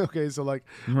 opportunities. Okay, so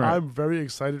I'm very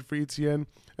excited for Etienne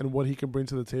and what he can bring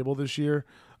to the table this year.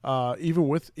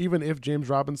 Even if James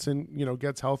Robinson,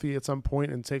 gets healthy at some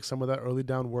point and takes some of that early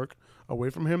down work away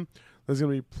from him, there's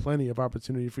going to be plenty of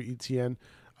opportunity for Etienne.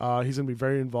 He's going to be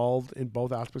very involved in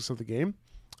both aspects of the game.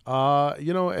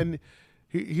 And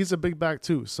he's a big back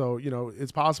too. So,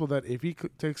 it's possible that if he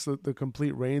takes the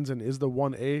complete reins and is the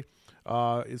 1A,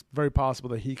 it's very possible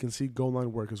that he can see goal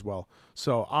line work as well.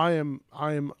 So I am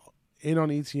in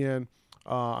on Etienne.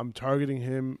 I'm targeting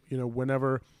him,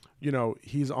 whenever,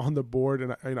 he's on the board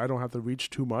and I don't have to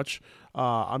reach too much.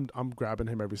 I'm grabbing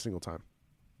him every single time.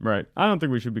 Right. I don't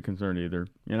think we should be concerned either.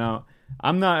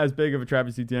 I'm not as big of a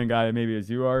Travis Etienne guy maybe as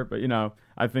you are, but,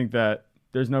 I think that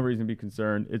there's no reason to be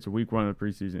concerned. It's week 1 of the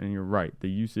preseason, and you're right. The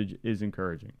usage is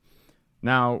encouraging.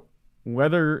 Now,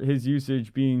 whether his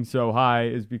usage being so high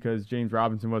is because James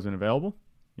Robinson wasn't available,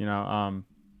 I'm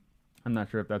not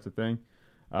sure if that's a thing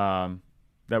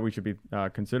that we should be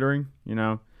considering,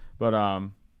 But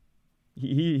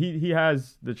he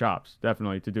has the chops,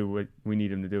 definitely, to do what we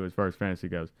need him to do as far as fantasy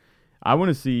goes. I want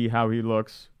to see how he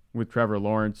looks with Trevor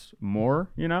Lawrence more,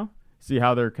 see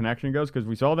how their connection goes, because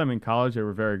we saw them in college. They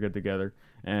were very good together.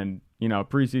 And,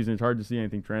 preseason, it's hard to see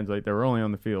anything translate. They were only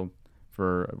on the field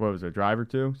for, a drive or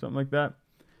two, something like that.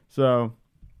 So,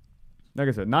 like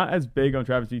I said, not as big on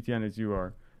Travis Etienne as you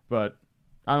are, but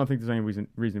I don't think there's any reason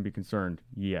to be concerned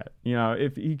yet.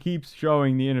 If he keeps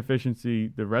showing the inefficiency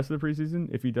the rest of the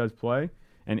preseason, if he does play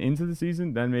and into the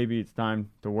season, then maybe it's time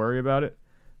to worry about it.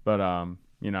 But,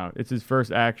 it's his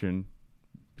first action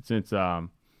since, the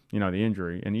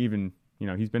injury. And even,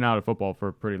 he's been out of football for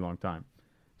a pretty long time.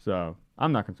 So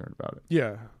I'm not concerned about it.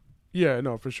 Yeah. Yeah,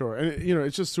 no, for sure. And,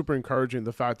 it's just super encouraging,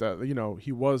 the fact that,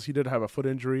 he did have a foot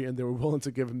injury and they were willing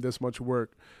to give him this much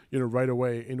work, right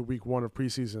away in week 1 of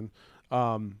preseason.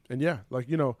 What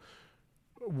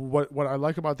I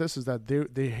like about this is that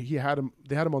they had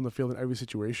him on the field in every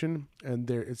situation, and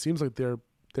it seems like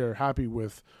they're happy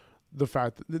with the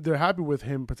fact that they're happy with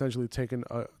him potentially taking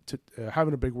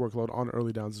having a big workload on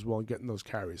early downs as well and getting those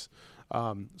carries.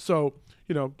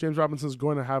 James Robinson is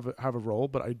going to have a role,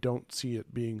 but I don't see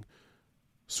it being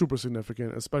super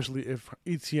significant, especially if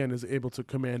Etienne is able to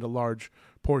command a large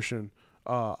portion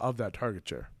of that target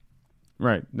share.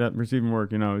 Right. That receiving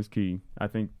work, is key, I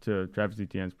think, to Travis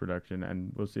Etienne's production,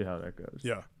 and we'll see how that goes.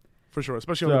 Yeah, for sure,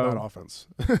 especially on that offense.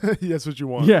 That's what you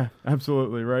want. Yeah,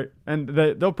 absolutely, right. And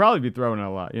they'll probably be throwing it a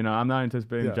lot. I'm not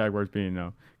anticipating the Jaguars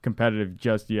being competitive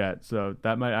just yet, so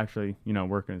that might actually,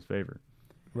 work in his favor.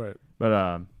 Right.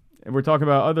 But we're talking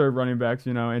about other running backs,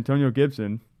 Antonio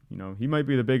Gibson, he might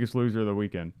be the biggest loser of the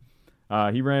weekend.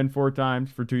 He ran 4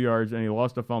 times for 2 yards, and he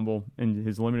lost a fumble in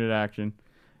his limited action,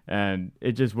 and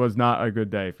it just was not a good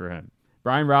day for him.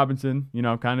 Brian Robinson,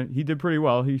 he did pretty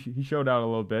well. He showed out a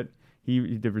little bit.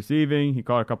 He did receiving. He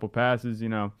caught a couple passes,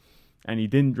 and he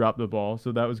didn't drop the ball,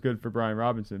 so that was good for Brian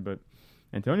Robinson. But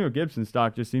Antonio Gibson's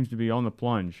stock just seems to be on the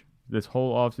plunge this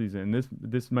whole offseason, and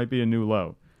this might be a new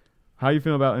low. How you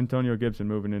feel about Antonio Gibson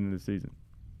moving into the season?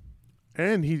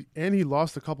 And he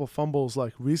lost a couple fumbles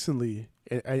recently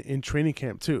in training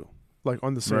camp too,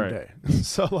 on the same day.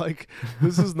 So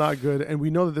this is not good, and we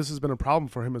know that this has been a problem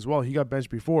for him as well. He got benched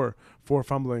before for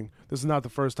fumbling. This is not the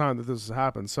first time that this has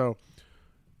happened. So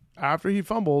after he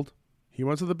fumbled, he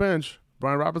went to the bench.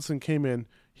 Brian Robinson came in.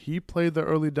 He played the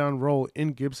early down role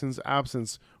in Gibson's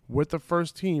absence with the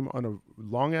first team on a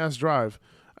long ass drive.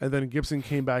 And then Gibson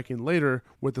came back in later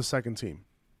with the second team.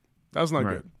 That's not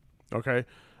good. Okay.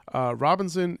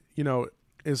 Robinson,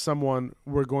 is someone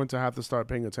we're going to have to start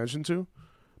paying attention to.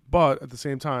 But at the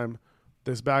same time,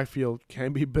 this backfield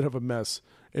can be a bit of a mess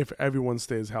if everyone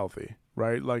stays healthy,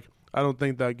 right? Like, I don't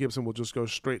think that Gibson will just go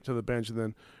straight to the bench and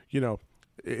then,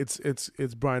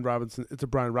 it's Brian Robinson. It's a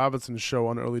Brian Robinson show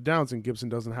on early downs, and Gibson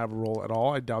doesn't have a role at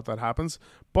all. I doubt that happens.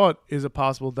 But is it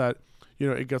possible that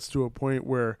it gets to a point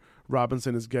where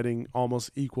Robinson is getting almost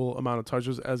equal amount of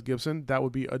touches as Gibson? That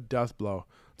would be a death blow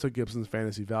to Gibson's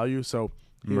fantasy value. So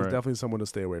he is definitely someone to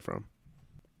stay away from.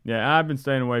 Yeah, I've been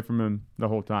staying away from him the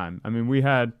whole time. I mean, we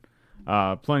had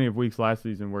plenty of weeks last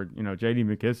season where J.D.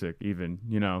 McKissic even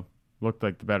looked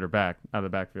like the better back out of the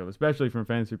backfield, especially from a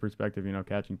fantasy perspective.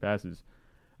 Catching passes.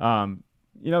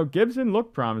 Gibson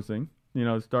looked promising,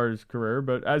 to start his career,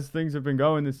 but as things have been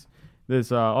going this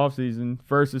offseason,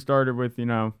 first it started with,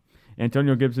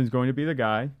 Antonio Gibson's going to be the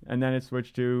guy, and then it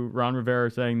switched to Ron Rivera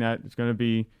saying that it's going to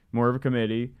be more of a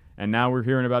committee, and now we're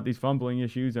hearing about these fumbling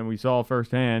issues, and we saw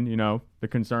firsthand, the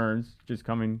concerns just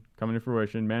coming to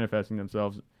fruition, manifesting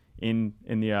themselves in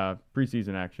the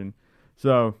preseason action.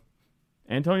 So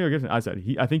Antonio Gibson,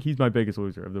 I think he's my biggest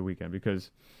loser of the weekend because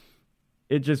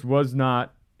it just was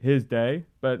not his day,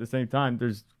 but at the same time,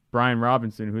 there's Brian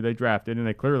Robinson, who they drafted, and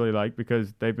they clearly like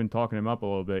because they've been talking him up a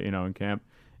little bit, in camp,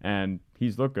 and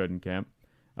he's looked good in camp.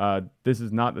 This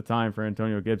is not the time for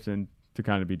Antonio Gibson to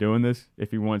kind of be doing this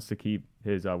if he wants to keep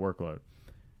his workload.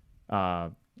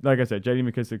 Like I said, J.D.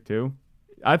 McKissic too.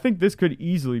 I think this could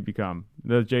easily become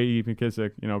the J.D.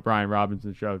 McKissic, Brian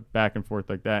Robinson show, back and forth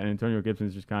like that, and Antonio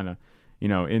Gibson's just kind of,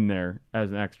 in there as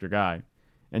an extra guy.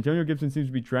 Antonio Gibson seems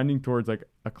to be trending towards like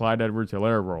a Clyde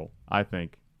Edwards-Helaire role, I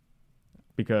think,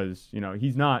 because,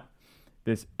 he's not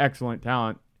this excellent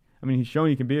talent. I mean, he's shown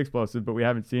he can be explosive, but we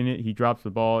haven't seen it. He drops the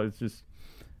ball. It's just,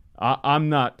 I'm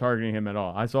not targeting him at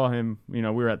all. I saw him, we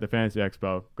were at the Fantasy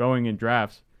Expo going in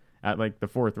drafts at like the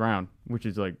 4th round, which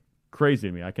is like crazy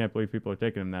to me. I can't believe people are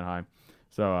taking him that high.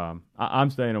 So I'm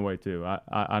staying away too.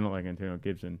 I don't like Antonio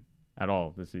Gibson at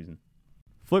all this season.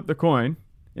 Flip the coin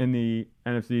in the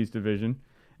NFC East division,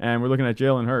 and we're looking at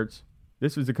Jalen Hurts.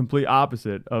 This was the complete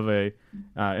opposite of a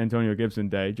Antonio Gibson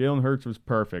day. Jalen Hurts was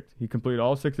perfect. He completed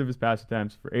all 6 of his pass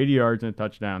attempts for 80 yards and a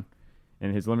touchdown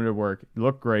in his limited work. He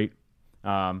looked great.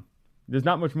 There's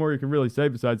not much more you can really say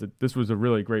besides that this was a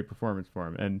really great performance for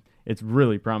him, and it's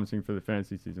really promising for the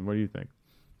fantasy season. What do you think?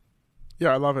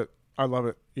 Yeah, I love it.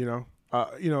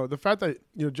 The fact that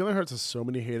Jalen Hurts has so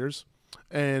many haters,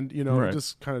 and it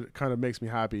just kind of makes me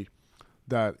happy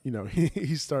that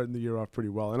he's starting the year off pretty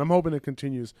well, and I'm hoping it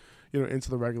continues into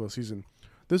the regular season.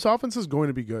 This offense is going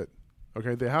to be good.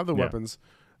 Okay, they have the weapons.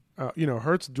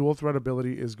 Hurts' dual threat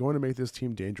ability is going to make this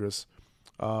team dangerous,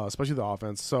 especially the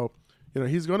offense. So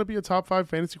he's going to be a top 5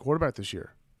 fantasy quarterback this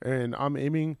year, and I'm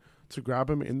aiming to grab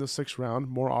him in the 6th round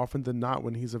more often than not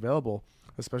when he's available,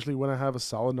 especially when I have a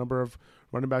solid number of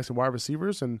running backs and wide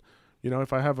receivers. And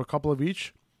if I have a couple of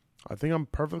each, I think I'm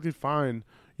perfectly fine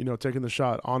taking the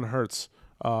shot on Hurts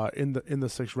in the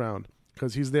 6th round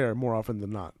because he's there more often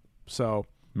than not. So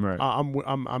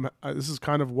this is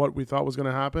kind of what we thought was going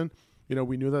to happen.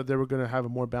 We knew that they were going to have a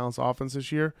more balanced offense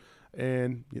this year.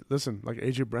 And listen, like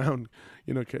AJ Brown,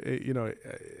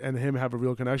 and him have a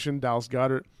real connection. Dallas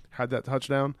Goedert had that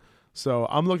touchdown. So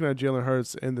I'm looking at Jalen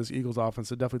Hurts in this Eagles offense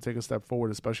to definitely take a step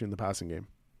forward, especially in the passing game.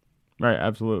 Right,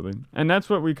 absolutely. And that's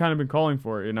what we kind of been calling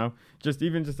for, just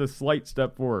a slight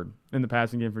step forward in the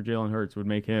passing game for Jalen Hurts would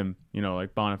make him,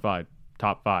 like bona fide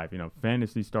top 5,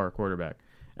 fantasy star quarterback.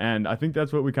 And I think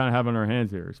that's what we kind of have on our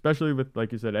hands here, especially with,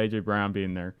 like you said, AJ Brown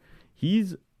being there.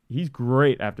 He's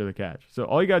great after the catch. So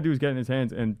all you got to do is get in his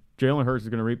hands, and Jalen Hurts is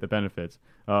going to reap the benefits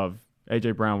of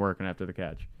AJ Brown working after the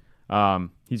catch.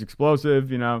 He's explosive,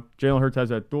 Jalen Hurts has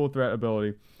that dual threat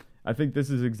ability. I think this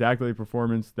is exactly the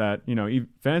performance that,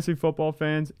 fantasy football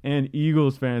fans and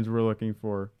Eagles fans were looking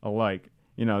for alike.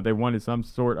 They wanted some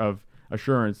sort of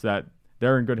assurance that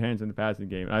they're in good hands in the passing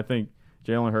game. And I think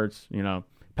Jalen Hurts,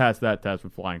 passed that test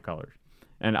with flying colors.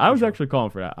 And I was actually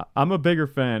calling for that. I'm a bigger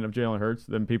fan of Jalen Hurts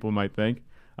than people might think.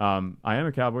 I am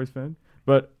a Cowboys fan,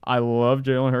 but I love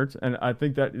Jalen Hurts, and I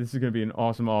think that this is going to be an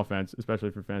awesome offense, especially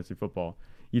for fantasy football.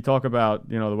 You talk about,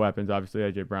 the weapons, obviously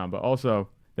A.J. Brown, but also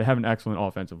they have an excellent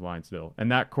offensive line still,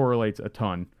 and that correlates a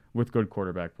ton with good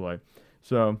quarterback play.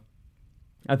 So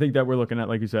I think that we're looking at,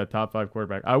 like you said, top 5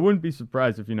 quarterback. I wouldn't be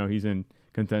surprised if, he's in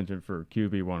contention for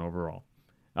QB1 overall,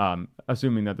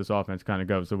 assuming that this offense kind of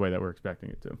goes the way that we're expecting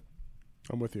it to.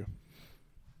 I'm with you.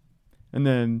 And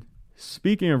then,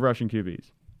 speaking of rushing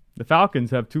QBs, the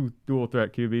Falcons have 2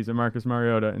 dual-threat QBs in Marcus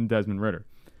Mariota and Desmond Ridder.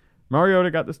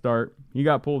 Mariota got the start. He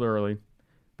got pulled early,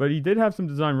 but he did have some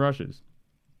design rushes.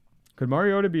 Could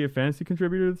Mariota be a fantasy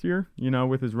contributor this year,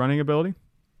 with his running ability?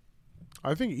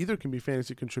 I think either can be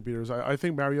fantasy contributors. I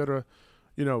think Mariota,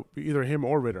 either him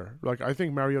or Ritter. Like, I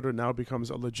think Mariota now becomes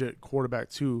a legit quarterback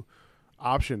 2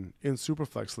 option in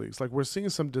Superflex leagues. Like, we're seeing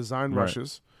some design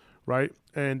rushes, right?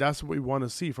 And that's what we want to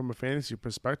see from a fantasy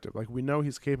perspective. Like, we know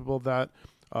he's capable of that.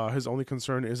 His only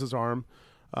concern is his arm.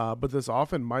 But this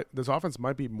offense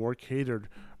might be more catered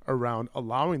around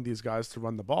allowing these guys to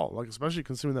run the ball, like especially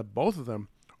considering that both of them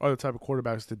are the type of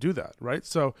quarterbacks to do that, right?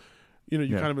 So, you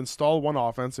kind of install one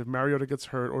offense. If Mariota gets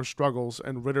hurt or struggles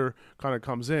and Ritter kind of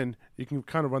comes in, you can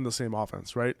kind of run the same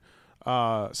offense, right?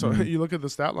 So you look at the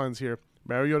stat lines here.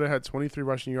 Mariota had 23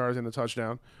 rushing yards and a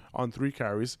touchdown on 3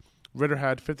 carries. Ritter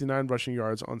had 59 rushing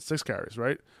yards on 6 carries,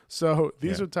 right? So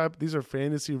these are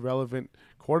fantasy relevant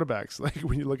quarterbacks, like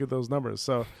when you look at those numbers.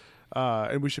 So,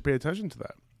 and we should pay attention to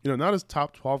that. Not as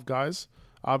top 12 guys,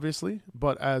 obviously,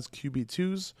 but as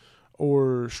QB2s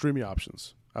or streaming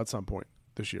options at some point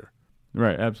this year.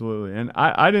 Right, absolutely. And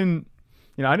I didn't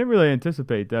really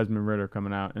anticipate Desmond Ritter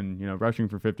coming out and, rushing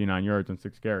for 59 yards on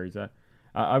 6 carries.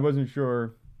 I wasn't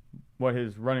sure what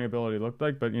his running ability looked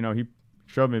like, but, he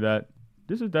showed me that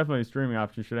this is definitely a streaming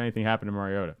option should anything happen to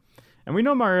Mariota. And we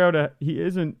know Mariota, he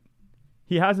hasn't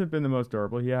been the most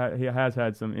durable. He has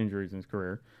had some injuries in his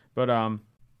career, but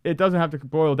it doesn't have to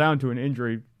boil down to an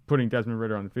injury putting Desmond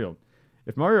Ritter on the field.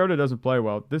 If Mariota doesn't play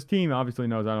well, this team obviously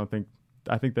knows.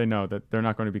 I think they know that they're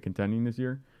not going to be contending this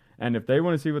year. And if they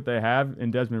want to see what they have in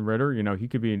Desmond Ritter, he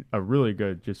could be a really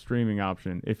good just streaming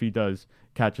option if he does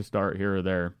catch a start here or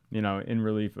there, in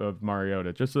relief of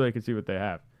Mariota, just so they can see what they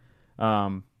have.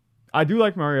 I do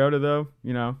like Mariota, though.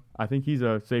 I think he's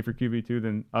a safer QB2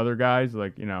 than other guys.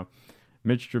 Like,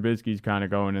 Mitch Trubisky's kind of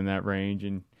going in that range.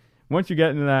 And once you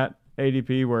get into that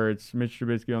ADP where it's Mitch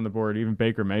Trubisky on the board, even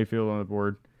Baker Mayfield on the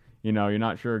board, you're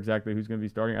not sure exactly who's going to be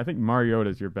starting. I think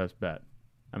Mariota's your best bet.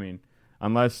 I mean,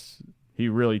 unless he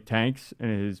really tanks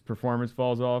and his performance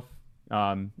falls off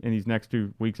in these next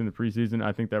 2 weeks in the preseason,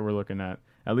 I think that we're looking at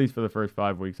least for the first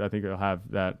 5 weeks, I think he'll have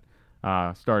that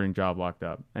starting job locked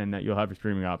up, and that you'll have a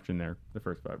streaming option there the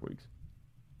first 5 weeks.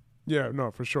 Yeah,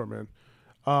 no, for sure, man.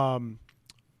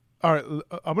 All right,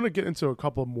 I'm going to get into a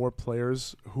couple more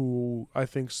players who I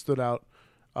think stood out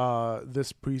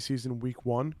this preseason week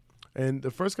 1. And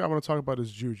the first guy I want to talk about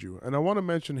is Juju. And I want to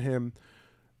mention him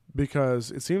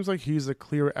because it seems like he's a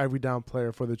clear every down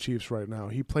player for the Chiefs right now.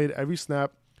 He played every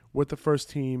snap with the first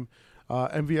team.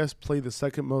 MVS played the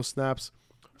second most snaps,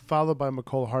 followed by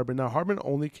Mecole Hardman. Now, Hardman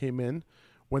only came in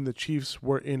when the Chiefs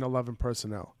were in 11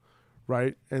 personnel,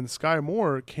 right? And Sky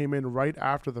Moore came in right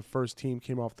after the first team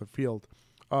came off the field.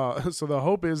 So the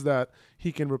hope is that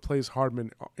he can replace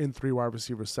Hardman in 3 wide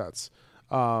receiver sets.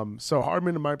 So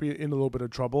Hardman might be in a little bit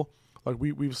of trouble. Like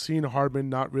we've seen Hardman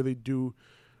not really do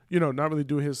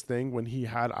his thing when he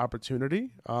had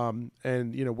opportunity. And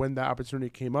when that opportunity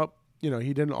came up, he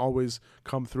didn't always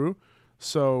come through.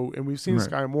 So, and we've seen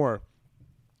Sky Moore,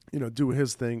 do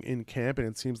his thing in camp, and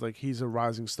it seems like he's a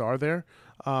rising star there.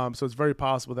 So it's very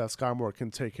possible that Sky Moore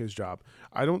can take his job.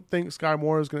 I don't think Sky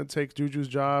Moore is going to take Juju's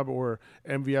job or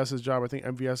MVS's job. I think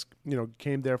MVS,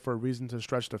 came there for a reason to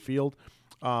stretch the field,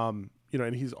 and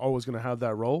he's always going to have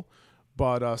that role.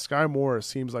 But Sky Moore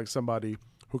seems like somebody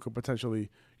who could potentially,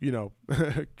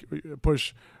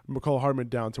 push Mecole Hardman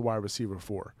down to wide receiver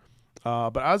 4.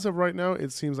 But as of right now,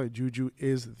 it seems like Juju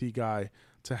is the guy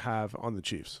to have on the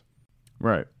Chiefs.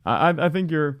 Right. I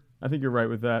think you're right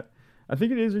with that. I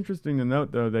think it is interesting to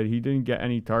note though that he didn't get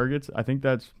any targets. I think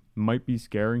that's might be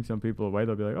scaring some people away.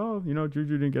 They'll be like, oh,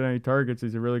 Juju didn't get any targets.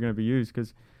 Is he really going to be used?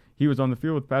 Because he was on the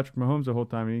field with Patrick Mahomes the whole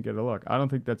time and he didn't get a look. I don't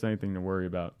think that's anything to worry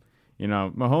about.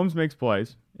 Mahomes makes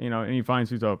plays, and he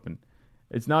finds who's open.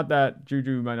 It's not that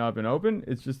Juju might not have been open.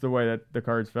 It's just the way that the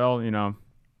cards fell.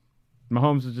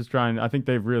 Mahomes is just trying. I think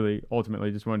they've really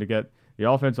ultimately just wanted to get the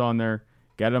offense on there,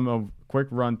 get them a quick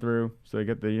run through, so they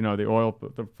get the the oil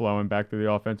flowing back to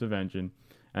the offensive engine,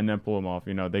 and then pull them off.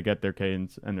 They get their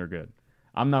cadence and they're good.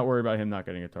 I'm not worried about him not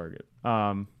getting a target.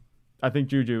 I think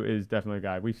Juju is definitely a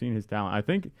guy. We've seen his talent. I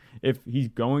think if he's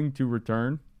going to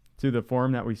return to the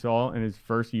form that we saw in his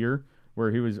first year,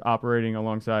 where he was operating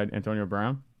alongside Antonio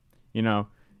Brown,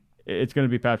 it's going to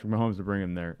be Patrick Mahomes to bring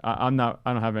him there. I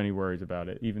don't have any worries about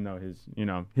it, even though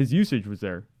his usage was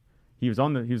there. He was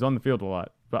on the field a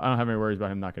lot, but I don't have any worries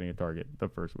about him not getting a target the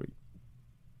first week.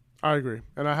 I agree,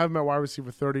 and I have him at wide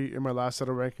receiver 30 in my last set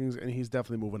of rankings, and he's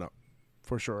definitely moving up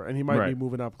for sure, and he might be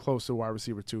moving up close to wide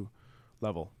receiver 2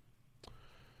 level.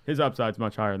 His upside's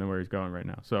much higher than where he's going right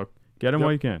now, so get him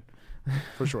while you can.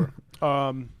 For sure.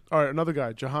 All right, another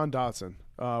guy, Jahan Dotson.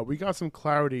 We got some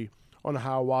clarity on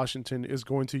how Washington is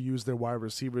going to use their wide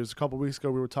receivers. A couple weeks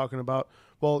ago, we were talking about,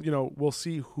 well, we'll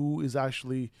see who is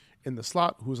actually in the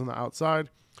slot, who's on the outside.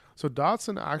 So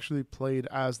Dotson actually played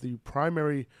as the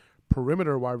primary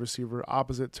perimeter wide receiver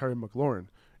opposite Terry McLaurin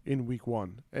in week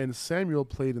 1, and Samuel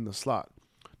played in the slot.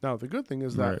 Now, the good thing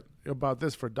is that about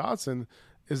this for Dotson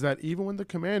is that even when the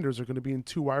Commanders are going to be in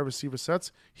 2 wide receiver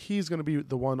sets, he's going to be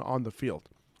the one on the field.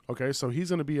 Okay, so he's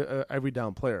going to be a every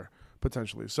down player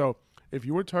potentially. So if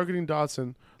you were targeting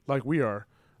Dotson like we are,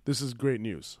 this is great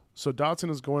news. So Dotson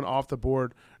is going off the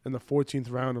board in the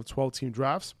 14th round of 12-team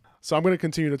drafts. So I'm going to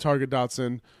continue to target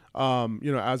Dotson,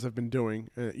 as I've been doing.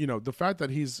 The fact that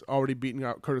he's already beaten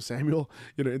out Curtis Samuel,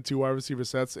 in 2 wide receiver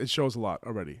sets, it shows a lot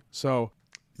already. So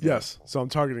yes, so I'm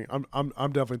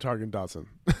definitely targeting Dotson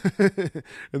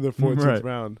in the 14th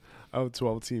round of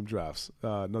 12-team drafts.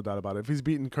 No doubt about it. If he's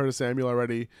beaten Curtis Samuel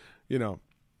already,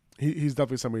 he's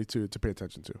definitely somebody to pay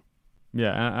attention to.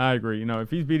 Yeah, I agree.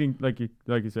 If he's beating, like you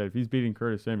said, if he's beating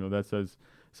Curtis Samuel, that says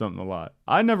something a lot.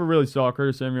 I never really saw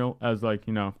Curtis Samuel as a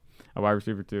wide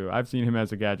receiver too. I've seen him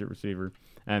as a gadget receiver,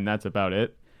 and that's about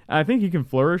it. And I think he can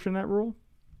flourish in that role,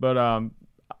 but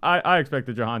I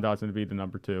expected Jahan Dotson to be the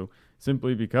number 2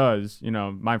 simply because,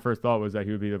 my first thought was that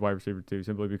he would be the wide receiver 2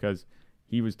 simply because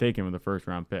he was taken with a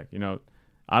first-round pick.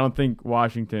 I don't think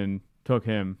Washington took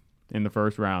him in the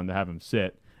first round to have him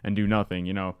sit and do nothing,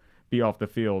 be off the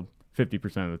field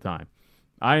 50% of the time.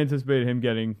 I anticipated him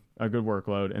getting a good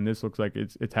workload, and this looks like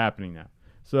it's happening now.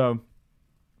 So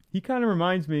he kind of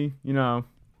reminds me,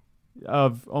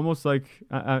 of almost like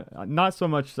not so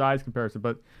much size comparison,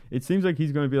 but it seems like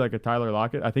he's going to be like a Tyler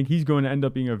Lockett. I think he's going to end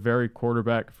up being a very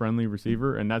quarterback-friendly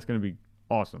receiver, and that's going to be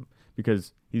awesome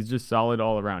because he's just solid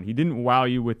all around. He didn't wow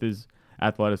you with his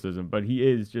athleticism, but he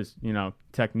is just,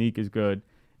 technique is good.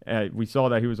 We saw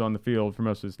that he was on the field for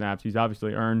most of the snaps. He's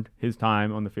obviously earned his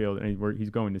time on the field, and he's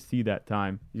going to see that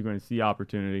time. He's going to see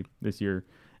opportunity this year.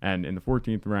 And in the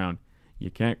 14th round,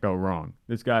 you can't go wrong.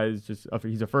 This guy is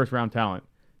he's a first-round talent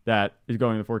that is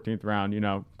going in the 14th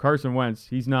round. Carson Wentz,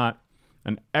 he's not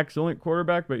an excellent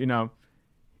quarterback, but,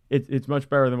 it's much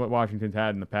better than what Washington's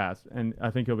had in the past. And I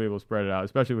think he'll be able to spread it out,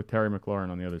 especially with Terry McLaurin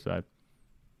on the other side.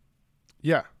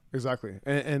 Yeah, exactly.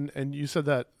 And you said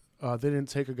that they didn't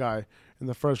take a guy in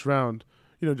the first round,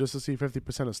 just to see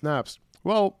 50% of snaps.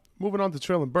 Well, moving on to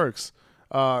Treylon Burks,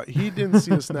 he didn't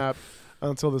see a snap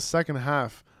until the second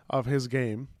half of his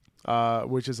game,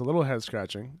 which is a little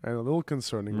head-scratching and a little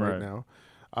concerning right now.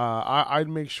 I'd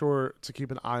make sure to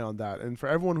keep an eye on that. And for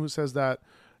everyone who says that,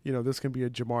 this can be a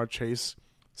Ja'Marr Chase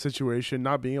situation,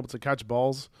 not being able to catch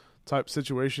balls type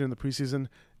situation in the preseason,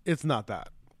 it's not that.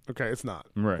 Okay, it's not.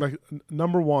 Right. Like,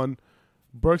 number one,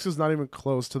 Burks is not even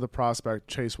close to the prospect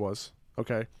Chase was,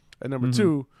 okay? And number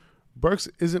 2, Burks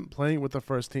isn't playing with the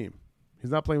first team.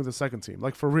 He's not playing with the second team.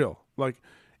 Like, for real. Like,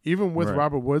 even with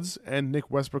Robert Woods and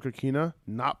Nick Westbrook-Ikhine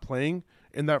not playing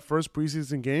in that first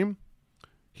preseason game,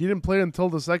 he didn't play until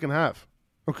the second half,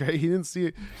 okay? He didn't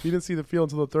see the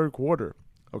field until the third quarter,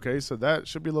 okay? So that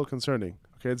should be a little concerning,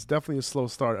 okay? It's definitely a slow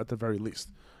start at the very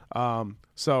least.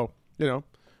 So,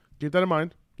 keep that in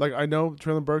mind. Like, I know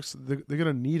Treylon Burks, they're going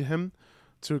to need him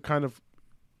to kind of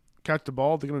catch the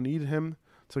ball. They're going to need him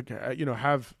to,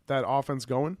 have that offense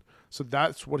going. So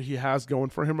that's what he has going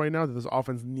for him right now, that this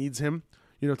offense needs him,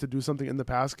 to do something in the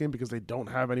pass game because they don't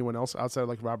have anyone else outside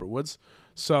like Robert Woods.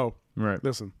 So,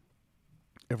 listen,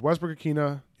 if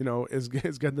Westbrook-Ikhine, is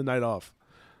getting the night off,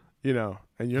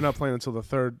 and you're not playing until the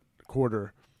third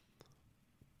quarter,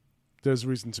 there's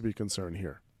reason to be concerned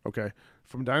here, okay?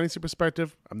 From a dynasty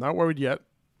perspective, I'm not worried yet,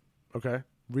 okay?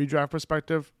 Redraft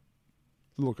perspective,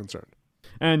 a little concerned.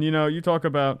 And, you talk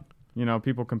about,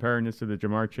 people comparing this to the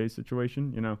Ja'Marr Chase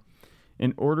situation,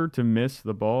 in order to miss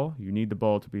the ball, you need the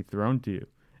ball to be thrown to you.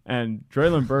 And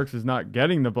Treylon Burks is not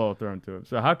getting the ball thrown to him.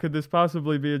 So how could this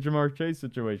possibly be a Ja'Marr Chase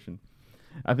situation?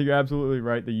 I think you're absolutely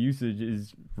right. The usage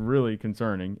is really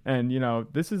concerning. And,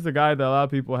 this is the guy that a lot of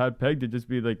people had pegged to just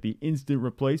be like the instant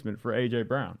replacement for A.J.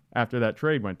 Brown after that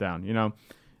trade went down.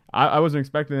 I wasn't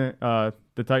expecting the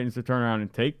Titans to turn around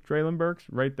and take Treylon Burks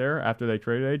right there after they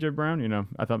traded A.J. Brown.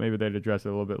 I thought maybe they'd address it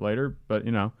a little bit later. But,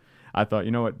 I thought,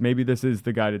 what, maybe this is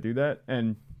the guy to do that.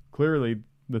 And clearly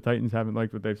the Titans haven't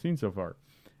liked what they've seen so far.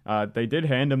 They did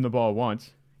hand him the ball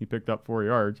once. He picked up 4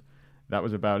 yards. That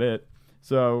was about it.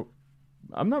 So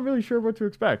I'm not really sure what to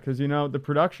expect because, the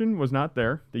production was not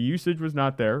there. The usage was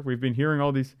not there. We've been hearing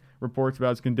all these reports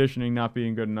about his conditioning not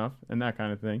being good enough and that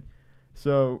kind of thing.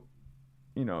 So,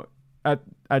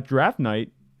 at draft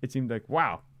night, it seemed like,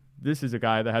 wow, this is a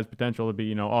guy that has potential to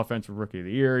be, offensive rookie of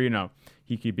the year.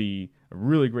 He could be a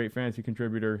really great fantasy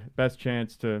contributor, best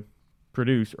chance to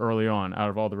produce early on out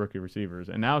of all the rookie receivers.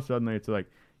 And now suddenly it's like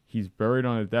he's buried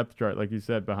on a depth chart, like you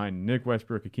said, behind Nick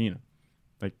Westbrook-Ikhine.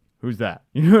 Like, who's that?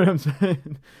 You know what I'm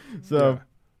saying? So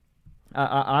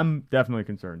I'm definitely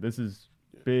concerned. This is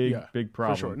big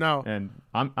problem. For sure. Now, and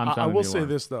I'm I will say alarm.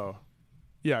 this though.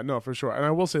 Yeah, no, for sure. And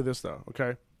I will say this though.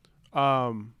 Okay,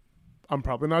 I'm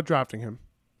probably not drafting him.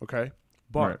 Okay,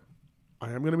 but Right.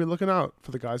 I am going to be looking out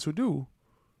for the guys who do,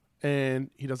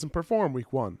 and he doesn't perform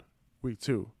week 1, week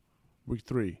 2, week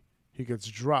 3. He gets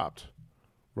dropped,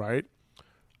 right?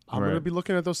 I'm going to Right. be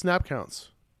looking at those snap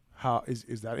counts. How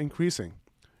is that increasing?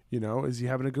 You know, is he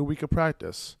having a good week of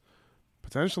practice?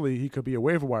 Potentially, he could be a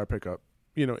waiver wire pickup.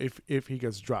 You know, if he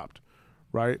gets dropped,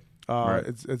 right? Right.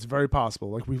 It's very possible.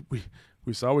 Like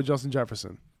we saw with Justin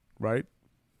Jefferson, right?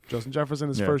 Justin Jefferson,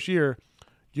 his first year,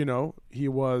 you know, he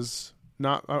was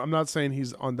not. I'm not saying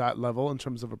he's on that level in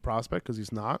terms of a prospect because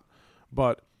he's not,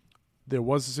 but there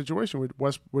was a situation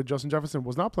where Justin Jefferson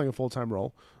was not playing a full-time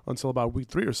role until about week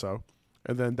 3 or so,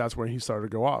 and then that's when he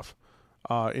started to go off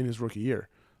in his rookie year.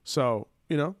 So,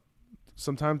 you know,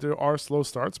 sometimes there are slow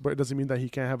starts, but it doesn't mean that he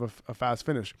can't have a fast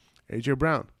finish. A.J.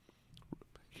 Brown,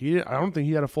 I don't think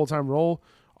he had a full-time role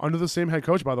under the same head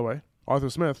coach, by the way, Arthur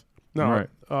Smith. No, Right.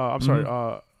 I'm sorry,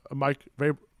 Mike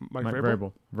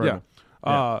Vrabel. Vrabel.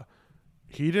 Yeah.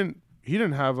 He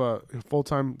didn't have a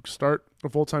full-time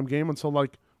game until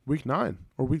like week 9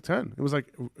 or week 10. It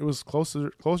was closer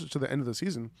to the end of the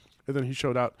season, and then he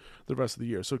showed out the rest of the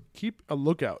year. So keep a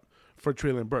lookout for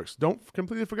Treylon Burks. Don't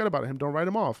completely forget about him. Don't write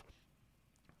him off.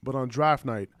 But on draft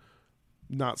night,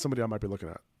 not somebody I might be looking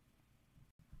at.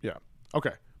 Yeah.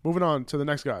 Okay. Moving on to the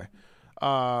next guy.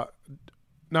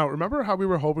 Now, remember how we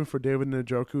were hoping for David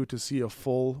Njoku to see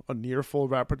a near full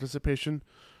rap participation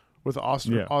with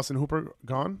Austin Hooper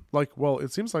gone?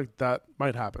 It seems like that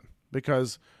might happen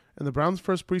because in the Browns'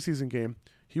 first preseason game,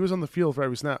 he was on the field for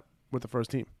every snap with the first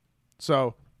team.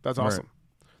 So that's awesome.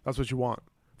 Right. That's what you want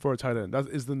for a tight end. That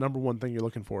is the number one thing you're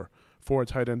looking for a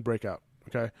tight end breakout.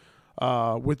 Okay.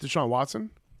 With Deshaun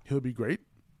Watson, he'll be great.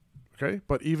 Okay.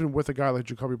 But even with a guy like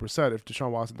Jacoby Brissett, if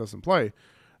Deshaun Watson doesn't play,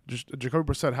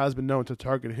 Jacoby Brissett has been known to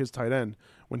target his tight end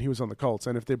when he was on the Colts.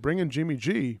 And if they bring in Jimmy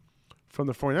G from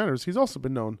the 49ers, he's also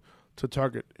been known to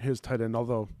target his tight end,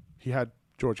 although he had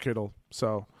George Kittle.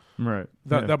 So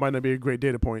that might not be a great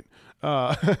data point.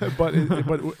 But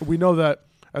we know that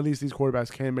at least these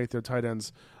quarterbacks can make their tight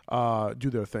ends do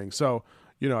their thing. So,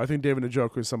 you know, I think David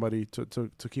Njoku is somebody to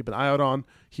keep an eye out on.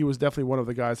 He was definitely one of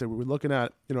the guys that we were looking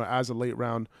at, you know, as a late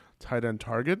round tight end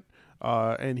target,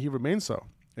 and he remains so.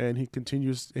 And he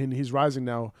continues, and he's rising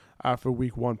now after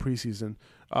week 1 preseason.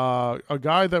 A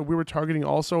guy that we were targeting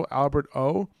also, Albert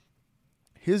O,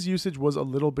 his usage was a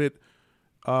little bit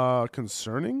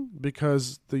concerning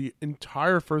because the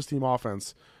entire first-team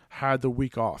offense had the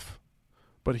week off.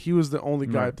 But he was the only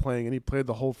guy playing, and he played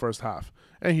the whole first half,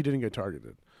 and he didn't get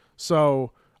targeted.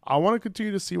 So I want to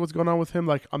continue to see what's going on with him.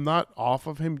 Like, I'm not off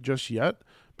of him just yet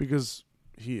because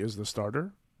he is the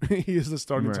starter. He is the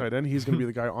starting tight end. He's going to be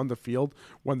the guy on the field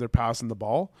when they're passing the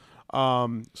ball.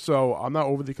 So I'm not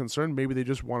overly concerned. Maybe they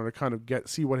just wanted to kind of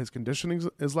see what his conditioning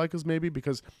is like,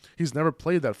 because he's never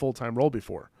played that full-time role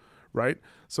before, right?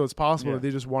 So it's possible that they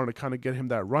just wanted to kind of get him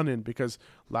that run in because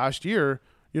last year,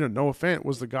 you know, Noah Fant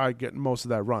was the guy getting most of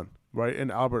that run, right?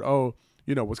 And Albert O,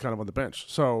 you know, was kind of on the bench.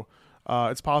 So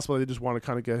it's possible they just want to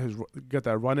kind of get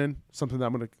that run in, something that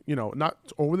I'm going to, you know, not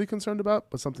overly concerned about,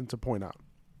 but something to point out.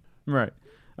 Right.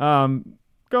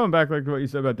 Going back like to what you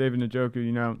said about David Njoku,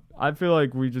 you know, I feel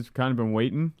like we just kind of been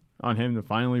waiting on him to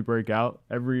finally break out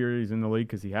every year he's in the league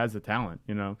because he has the talent,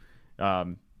 you know.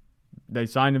 They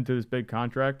signed him to this big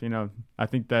contract, you know. I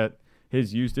think that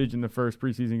his usage in the first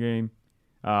preseason game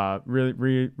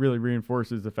really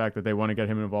reinforces the fact that they want to get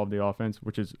him involved in the offense,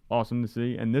 which is awesome to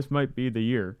see. And this might be the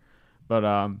year. But,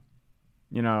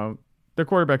 you know, the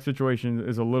quarterback situation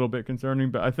is a little bit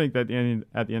concerning, but I think that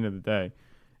at the end of the day,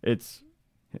 it's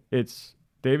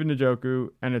David Njoku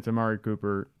and it's Amari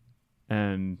Cooper,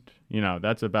 and, you know,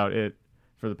 that's about it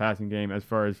for the passing game as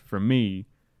far as, for me,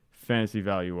 fantasy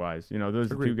value-wise. You know,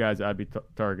 those are two guys I'd be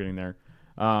targeting there.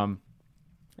 And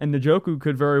Njoku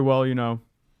could very well, you know,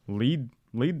 lead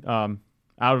out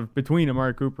of between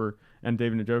Amari Cooper and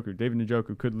David Njoku. David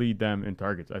Njoku could lead them in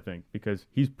targets, I think, because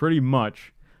he's pretty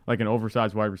much like an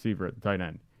oversized wide receiver at the tight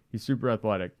end. He's super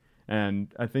athletic,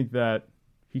 and I think that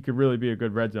he could really be a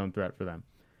good red zone threat for them.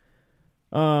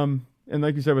 And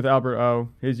like you said with Albert O,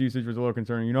 his usage was a little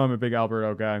concerning. You know, I'm a big Albert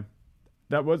O guy.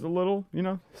 That was a little, you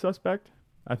know, suspect.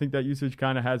 I think that usage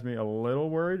kind of has me a little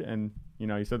worried. And, you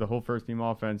know, you said the whole first team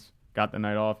offense got the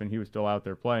night off and he was still out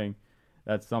there playing.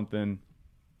 That's something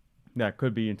that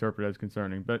could be interpreted as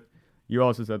concerning. But you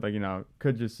also said, like,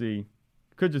 could just be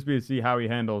to see how he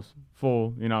handles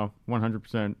full,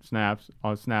 100% snaps,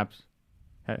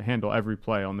 handle every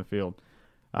play on the field.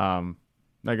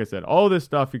 Like I said, all this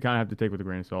stuff you kind of have to take with a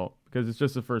grain of salt because it's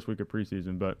just the first week of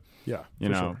preseason. But yeah,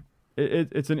 sure.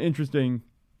 It's an interesting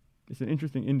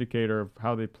indicator of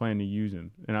how they plan to use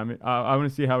him. And I want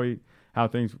to see how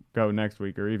things go next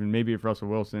week, or even maybe if Russell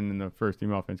Wilson and the first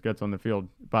team offense gets on the field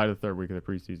by the third week of the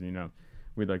preseason.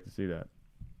 We'd like to see that.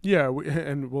 Yeah,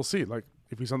 and we'll see. Like,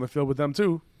 if he's on the field with them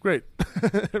too, great,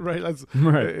 right? That's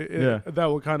right. That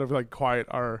will kind of like quiet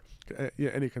our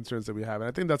any concerns that we have, and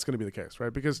I think that's going to be the case,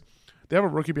 right? Because they have a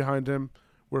rookie behind him.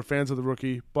 We're fans of the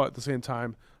rookie, but at the same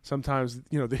time, sometimes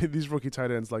these rookie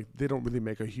tight ends, like, they don't really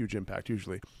make a huge impact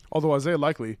usually. Although Isaiah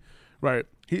Likely, right?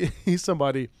 He's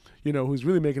somebody who's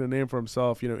really making a name for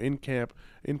himself. In camp,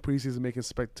 in preseason, making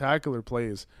spectacular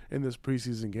plays in this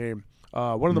preseason game.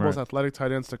 One of the most athletic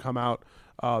tight ends to come out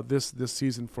this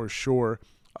season for sure.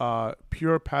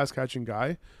 Pure pass catching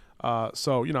guy.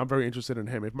 So I'm very interested in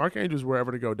him. If Mark Andrews were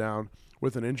ever to go down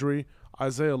with an injury,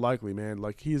 Isaiah Likely, man,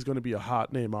 like, he's going to be a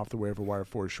hot name off the waiver wire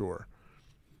for sure.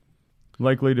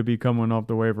 Likely to be coming off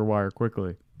the waiver wire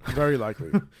quickly. Very likely.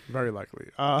 Very likely.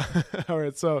 All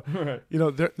right. So,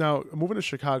 now moving to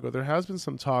Chicago, there has been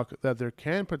some talk that there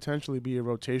can potentially be a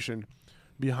rotation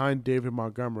behind David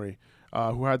Montgomery,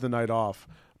 who had the night off.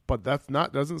 But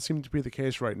doesn't seem to be the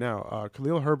case right now.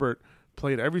 Khalil Herbert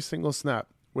played every single snap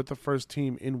with the first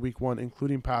team in week 1,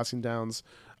 including passing downs.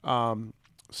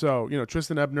 So,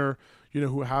 Tristan Ebner,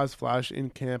 who has flashed in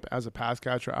camp as a pass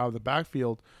catcher out of the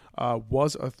backfield,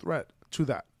 was a threat to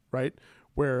that, right?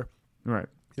 Where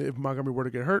if Montgomery were to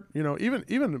get hurt,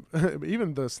 even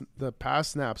the pass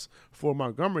snaps for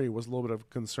Montgomery was a little bit of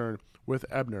concern with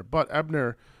Ebner. But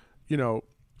Ebner,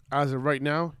 as of right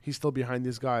now, he's still behind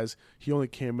these guys. He only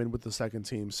came in with the second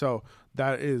team. So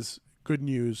that is good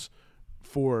news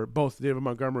for both David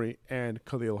Montgomery and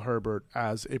Khalil Herbert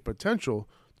as a potential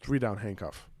 3-down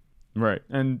handcuff. Right.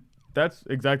 And that's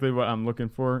exactly what I'm looking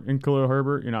for in Khalil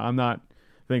Herbert. I'm not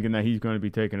thinking that he's going to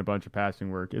be taking a bunch of passing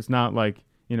work. It's not like,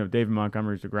 David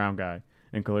Montgomery's the ground guy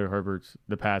and Khalil Herbert's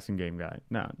the passing game guy.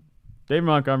 No. David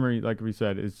Montgomery, like we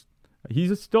said,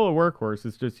 he's still a workhorse.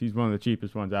 It's just he's one of the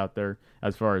cheapest ones out there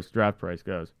as far as draft price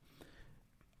goes.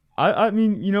 I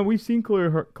mean, we've seen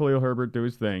Khalil Herbert do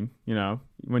his thing.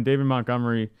 When David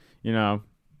Montgomery,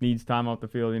 needs time off the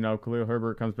field, Khalil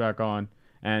Herbert comes back on,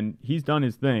 and he's done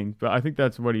his thing. But I think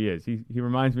that's what he is. He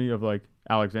reminds me of, like,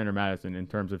 Alexander Mattison in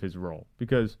terms of his role,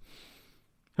 because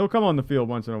he'll come on the field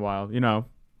once in a while.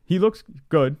 He looks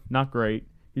good, not great.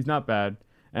 He's not bad,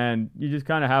 and you just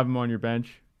kind of have him on your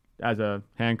bench as a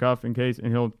handcuff in case, and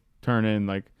he'll turn in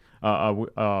like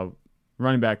a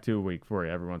running back 2 a week for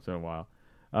you every once in a while.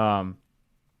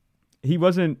 He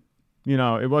wasn't,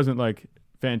 it wasn't like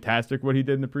fantastic what he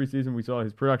did in the preseason. We saw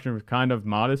his production was kind of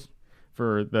modest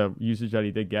for the usage that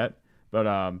he did get, but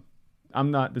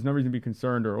there's no reason to be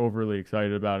concerned or overly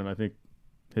excited about him. I think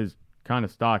his kind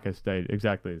of stock has stayed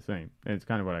exactly the same, and it's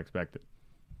kind of what I expected.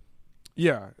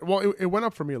 Yeah, well, it went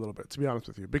up for me a little bit, to be honest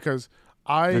with you, because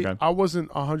I wasn't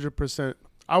 100%.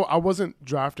 I wasn't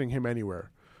drafting him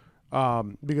anywhere,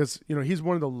 because he's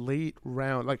one of the late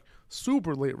round, like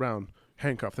super late round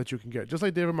handcuff that you can get. Just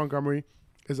like David Montgomery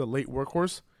is a late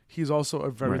workhorse, he's also a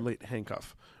very late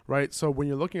handcuff, right? So when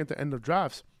you're looking at the end of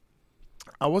drafts,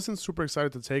 I wasn't super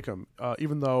excited to take him,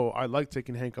 even though I like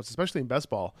taking handcuffs, especially in best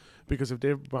ball, because if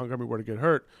David Montgomery were to get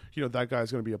hurt, that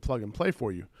guy's going to be a plug and play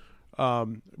for you.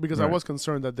 Because I was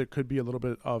concerned that there could be a little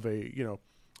bit of a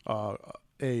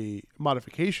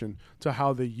modification to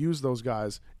how they use those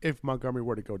guys if Montgomery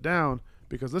were to go down.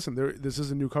 Because listen, this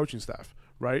is a new coaching staff,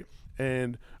 right?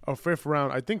 And a 5th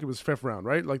round, I think it was 5th round,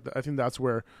 right? Like I think that's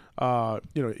where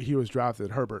he was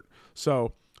drafted, Herbert.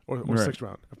 So or 6th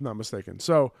round, if I'm not mistaken.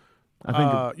 So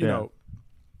I think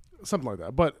something like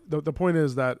that. But the point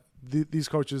is that these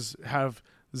coaches have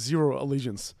zero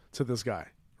allegiance to this guy.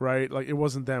 Right, like it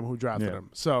wasn't them who drafted him,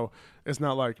 so it's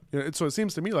not like. So it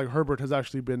seems to me like Herbert has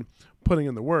actually been putting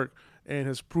in the work and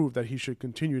has proved that he should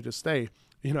continue to stay,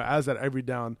 as that every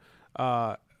down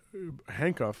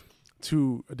handcuff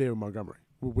to David Montgomery,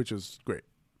 which is great.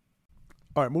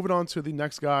 All right, moving on to the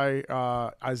next guy,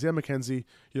 Isaiah McKenzie.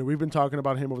 We've been talking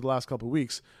about him over the last couple of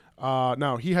weeks.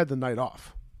 Now he had the night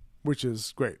which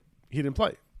is great. He didn't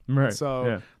play, right?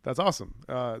 So that's awesome.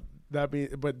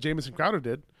 But Jamison Crowder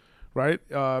did. Right,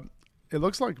 it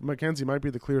looks like McKenzie might be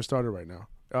the clear starter right now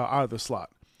out of the slot,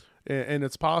 and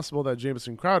it's possible that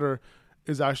Jamison Crowder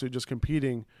is actually just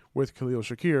competing with Khalil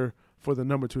Shakir for the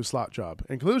number 2 slot job.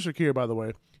 And Khalil Shakir, by the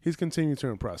way, he's continuing to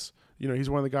impress. You know, he's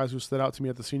one of the guys who stood out to me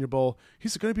at the Senior Bowl.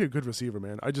 He's going to be a good receiver,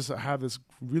 man. I just have this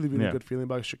really, really good feeling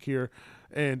about Shakir.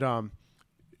 And,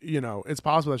 you know, it's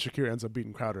possible that Shakir ends up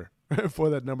beating Crowder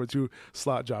for that number 2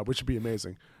 slot job, which would be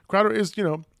amazing. Crowder is, you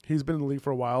know, he's been in the league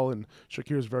for a while, and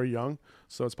Shakir is very young,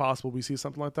 so it's possible we see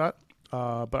something like that.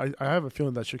 But I have a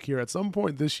feeling that Shakir, at some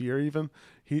point this year, even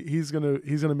he's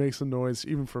gonna make some noise,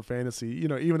 even for fantasy. You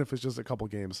know, even if it's just a couple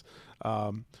games.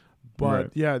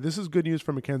 Yeah, this is good news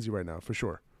for McKenzie right now, for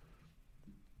sure.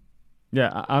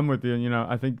 Yeah, I'm with you. You know,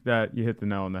 I think that you hit the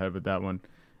nail on the head with that one.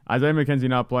 Isaiah McKenzie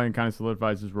not playing kind of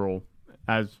solidifies his role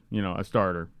as, you know, a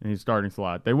starter, and he's starting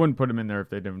slot. They wouldn't put him in there if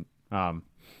they didn't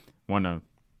want to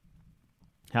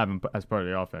have him as part of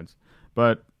the offense.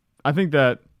 But I think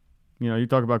that, you know, you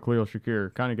talk about Khalil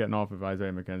Shakir kind of getting off of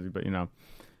Isaiah McKenzie, but, you know,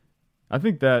 I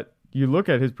think that you look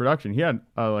at his production, he had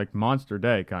a, like, monster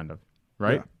day kind of,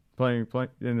 right? Yeah. Playing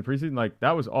in the preseason, like,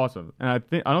 that was awesome. And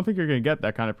I don't think you're going to get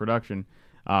that kind of production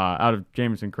out of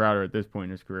Jamison Crowder at this point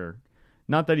in his career.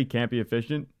 Not that he can't be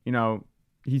efficient. You know,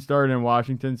 he started in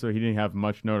Washington, so he didn't have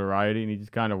much notoriety, and he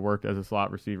just kind of worked as a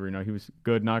slot receiver. You know, he was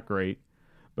good, not great.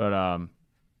 But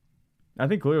I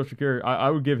think Khalil Shakir, I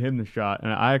would give him the shot.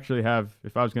 And I actually have,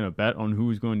 if I was going to bet on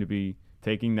who's going to be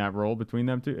taking that role between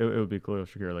them two, it would be Khalil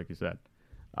Shakir, like you said.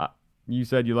 You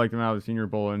said you liked him out of the Senior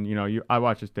Bowl, and, you know, I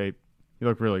watched his tape. He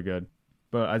looked really good.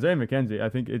 But Isaiah McKenzie, I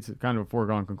think it's kind of a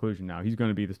foregone conclusion now. He's going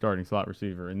to be the starting slot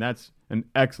receiver, and that's an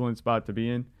excellent spot to be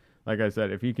in. Like I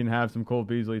said, if he can have some Cole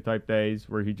Beasley-type days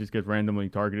where he just gets randomly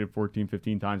targeted 14,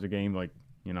 15 times a game, like,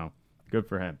 you know, good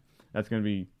for him. That's going to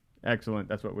be excellent.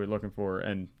 That's what we're looking for.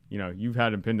 And, you know, you've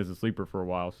had him pinned as a sleeper for a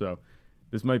while, so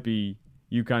this might be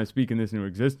you kind of speaking this into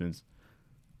existence.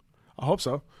 I hope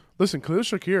so. Listen, Khalil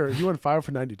Shakir, he went 5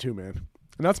 for 92, man.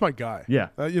 And that's my guy. Yeah.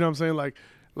 You know what I'm saying? Like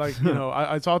you know,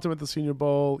 I talked to him at the Senior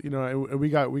Bowl, you know, and we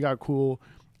got cool.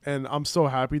 And I'm so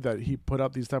happy that he put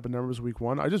up these type of numbers week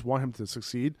 1. I just want him to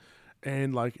succeed.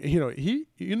 And, like, you know, you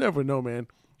never know, man.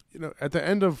 You know, at the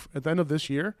end of this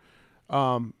year,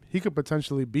 he could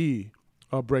potentially be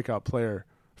a breakout player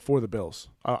for the Bills.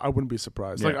 I wouldn't be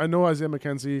surprised. Yeah. Like, I know Isaiah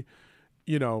McKenzie,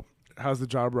 you know, has the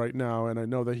job right now, and I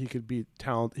know that he could be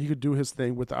talented. He could do his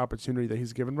thing with the opportunity that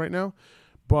he's given right now.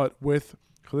 But with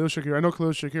Khalil Shakir, I know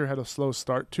Khalil Shakir had a slow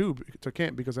start too to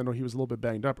camp because I know he was a little bit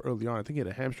banged up early on. I think he had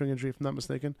a hamstring injury, if I'm not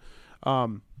mistaken,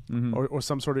 or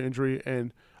some sort of injury.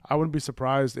 And I wouldn't be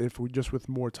surprised if we just, with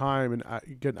more time and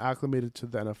getting acclimated to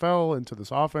the NFL and to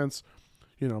this offense,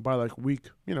 you know, by like week,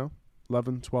 you know,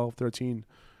 11, 12, 13,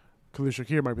 Khalil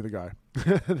Shakir might be the guy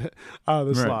out of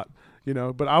the slot, you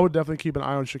know. But I would definitely keep an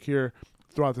eye on Shakir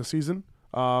throughout the season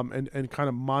and kind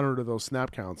of monitor those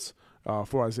snap counts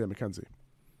for Isaiah McKenzie.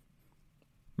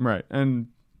 Right. And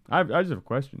I just have a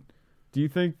question. Do you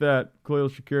think that Khalil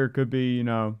Shakir could be, you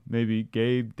know, maybe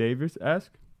Gabe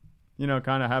Davis-esque? You know,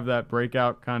 kind of have that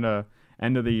breakout kind of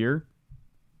end of the year?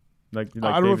 Like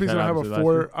I don't know if he's gonna have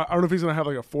I don't know if he's gonna have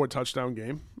like a 4 touchdown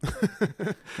game,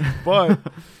 but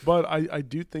I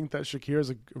do think that Shakir is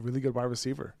a really good wide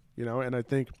receiver, you know, and I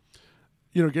think,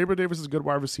 you know, Gabriel Davis is a good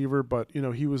wide receiver, but, you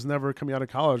know, he was never coming out of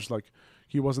college, like,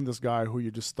 he wasn't this guy who you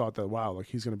just thought that, wow, like,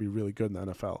 he's gonna be really good in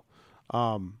the NFL,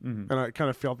 and I kind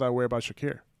of felt that way about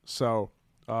Shakir. So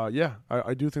yeah,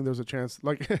 I do think there's a chance.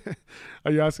 Like,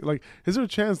 are you asking, like, is there a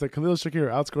chance that Khalil Shakir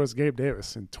outscores Gabe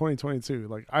Davis in 2022?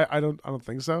 Like, I don't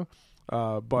think so.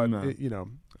 But no. You know,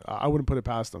 I wouldn't put it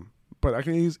past him. But I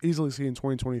can easily see in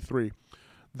 2023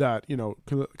 that, you know,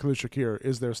 Khalil Shakir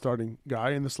is their starting guy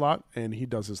in the slot, and he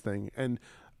does his thing. And,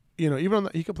 you know, even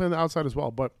he can play on the outside as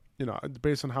well. But, you know,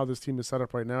 based on how this team is set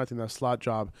up right now, I think that slot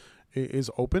job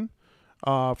is open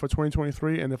for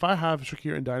 2023. And if I have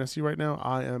Shakir in Dynasty right now,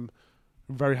 I am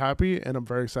very happy, and I'm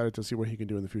very excited to see what he can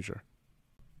do in the future.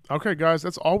 Okay, guys,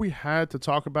 that's all we had to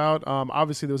talk about.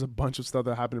 Obviously, there was a bunch of stuff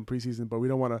that happened in preseason, but we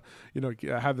don't want to, you know,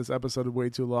 have this episode way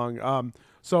too long.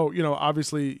 So, you know,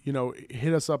 obviously, you know,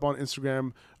 hit us up on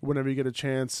Instagram whenever you get a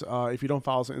chance. If you don't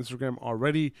follow us on Instagram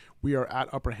already, we are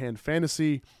at Upper Hand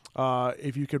Fantasy.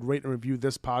 If you could rate and review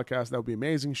this podcast, that would be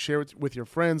amazing. Share it with your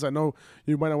friends. I know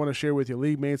you might not want to share with your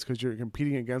league mates because you're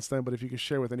competing against them, but if you could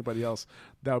share with anybody else,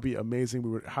 that would be amazing. We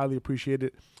would highly appreciate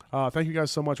it. Thank you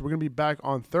guys so much. We're going to be back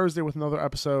on Thursday with another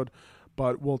episode,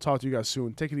 but we'll talk to you guys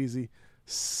soon. Take it easy.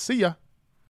 See ya.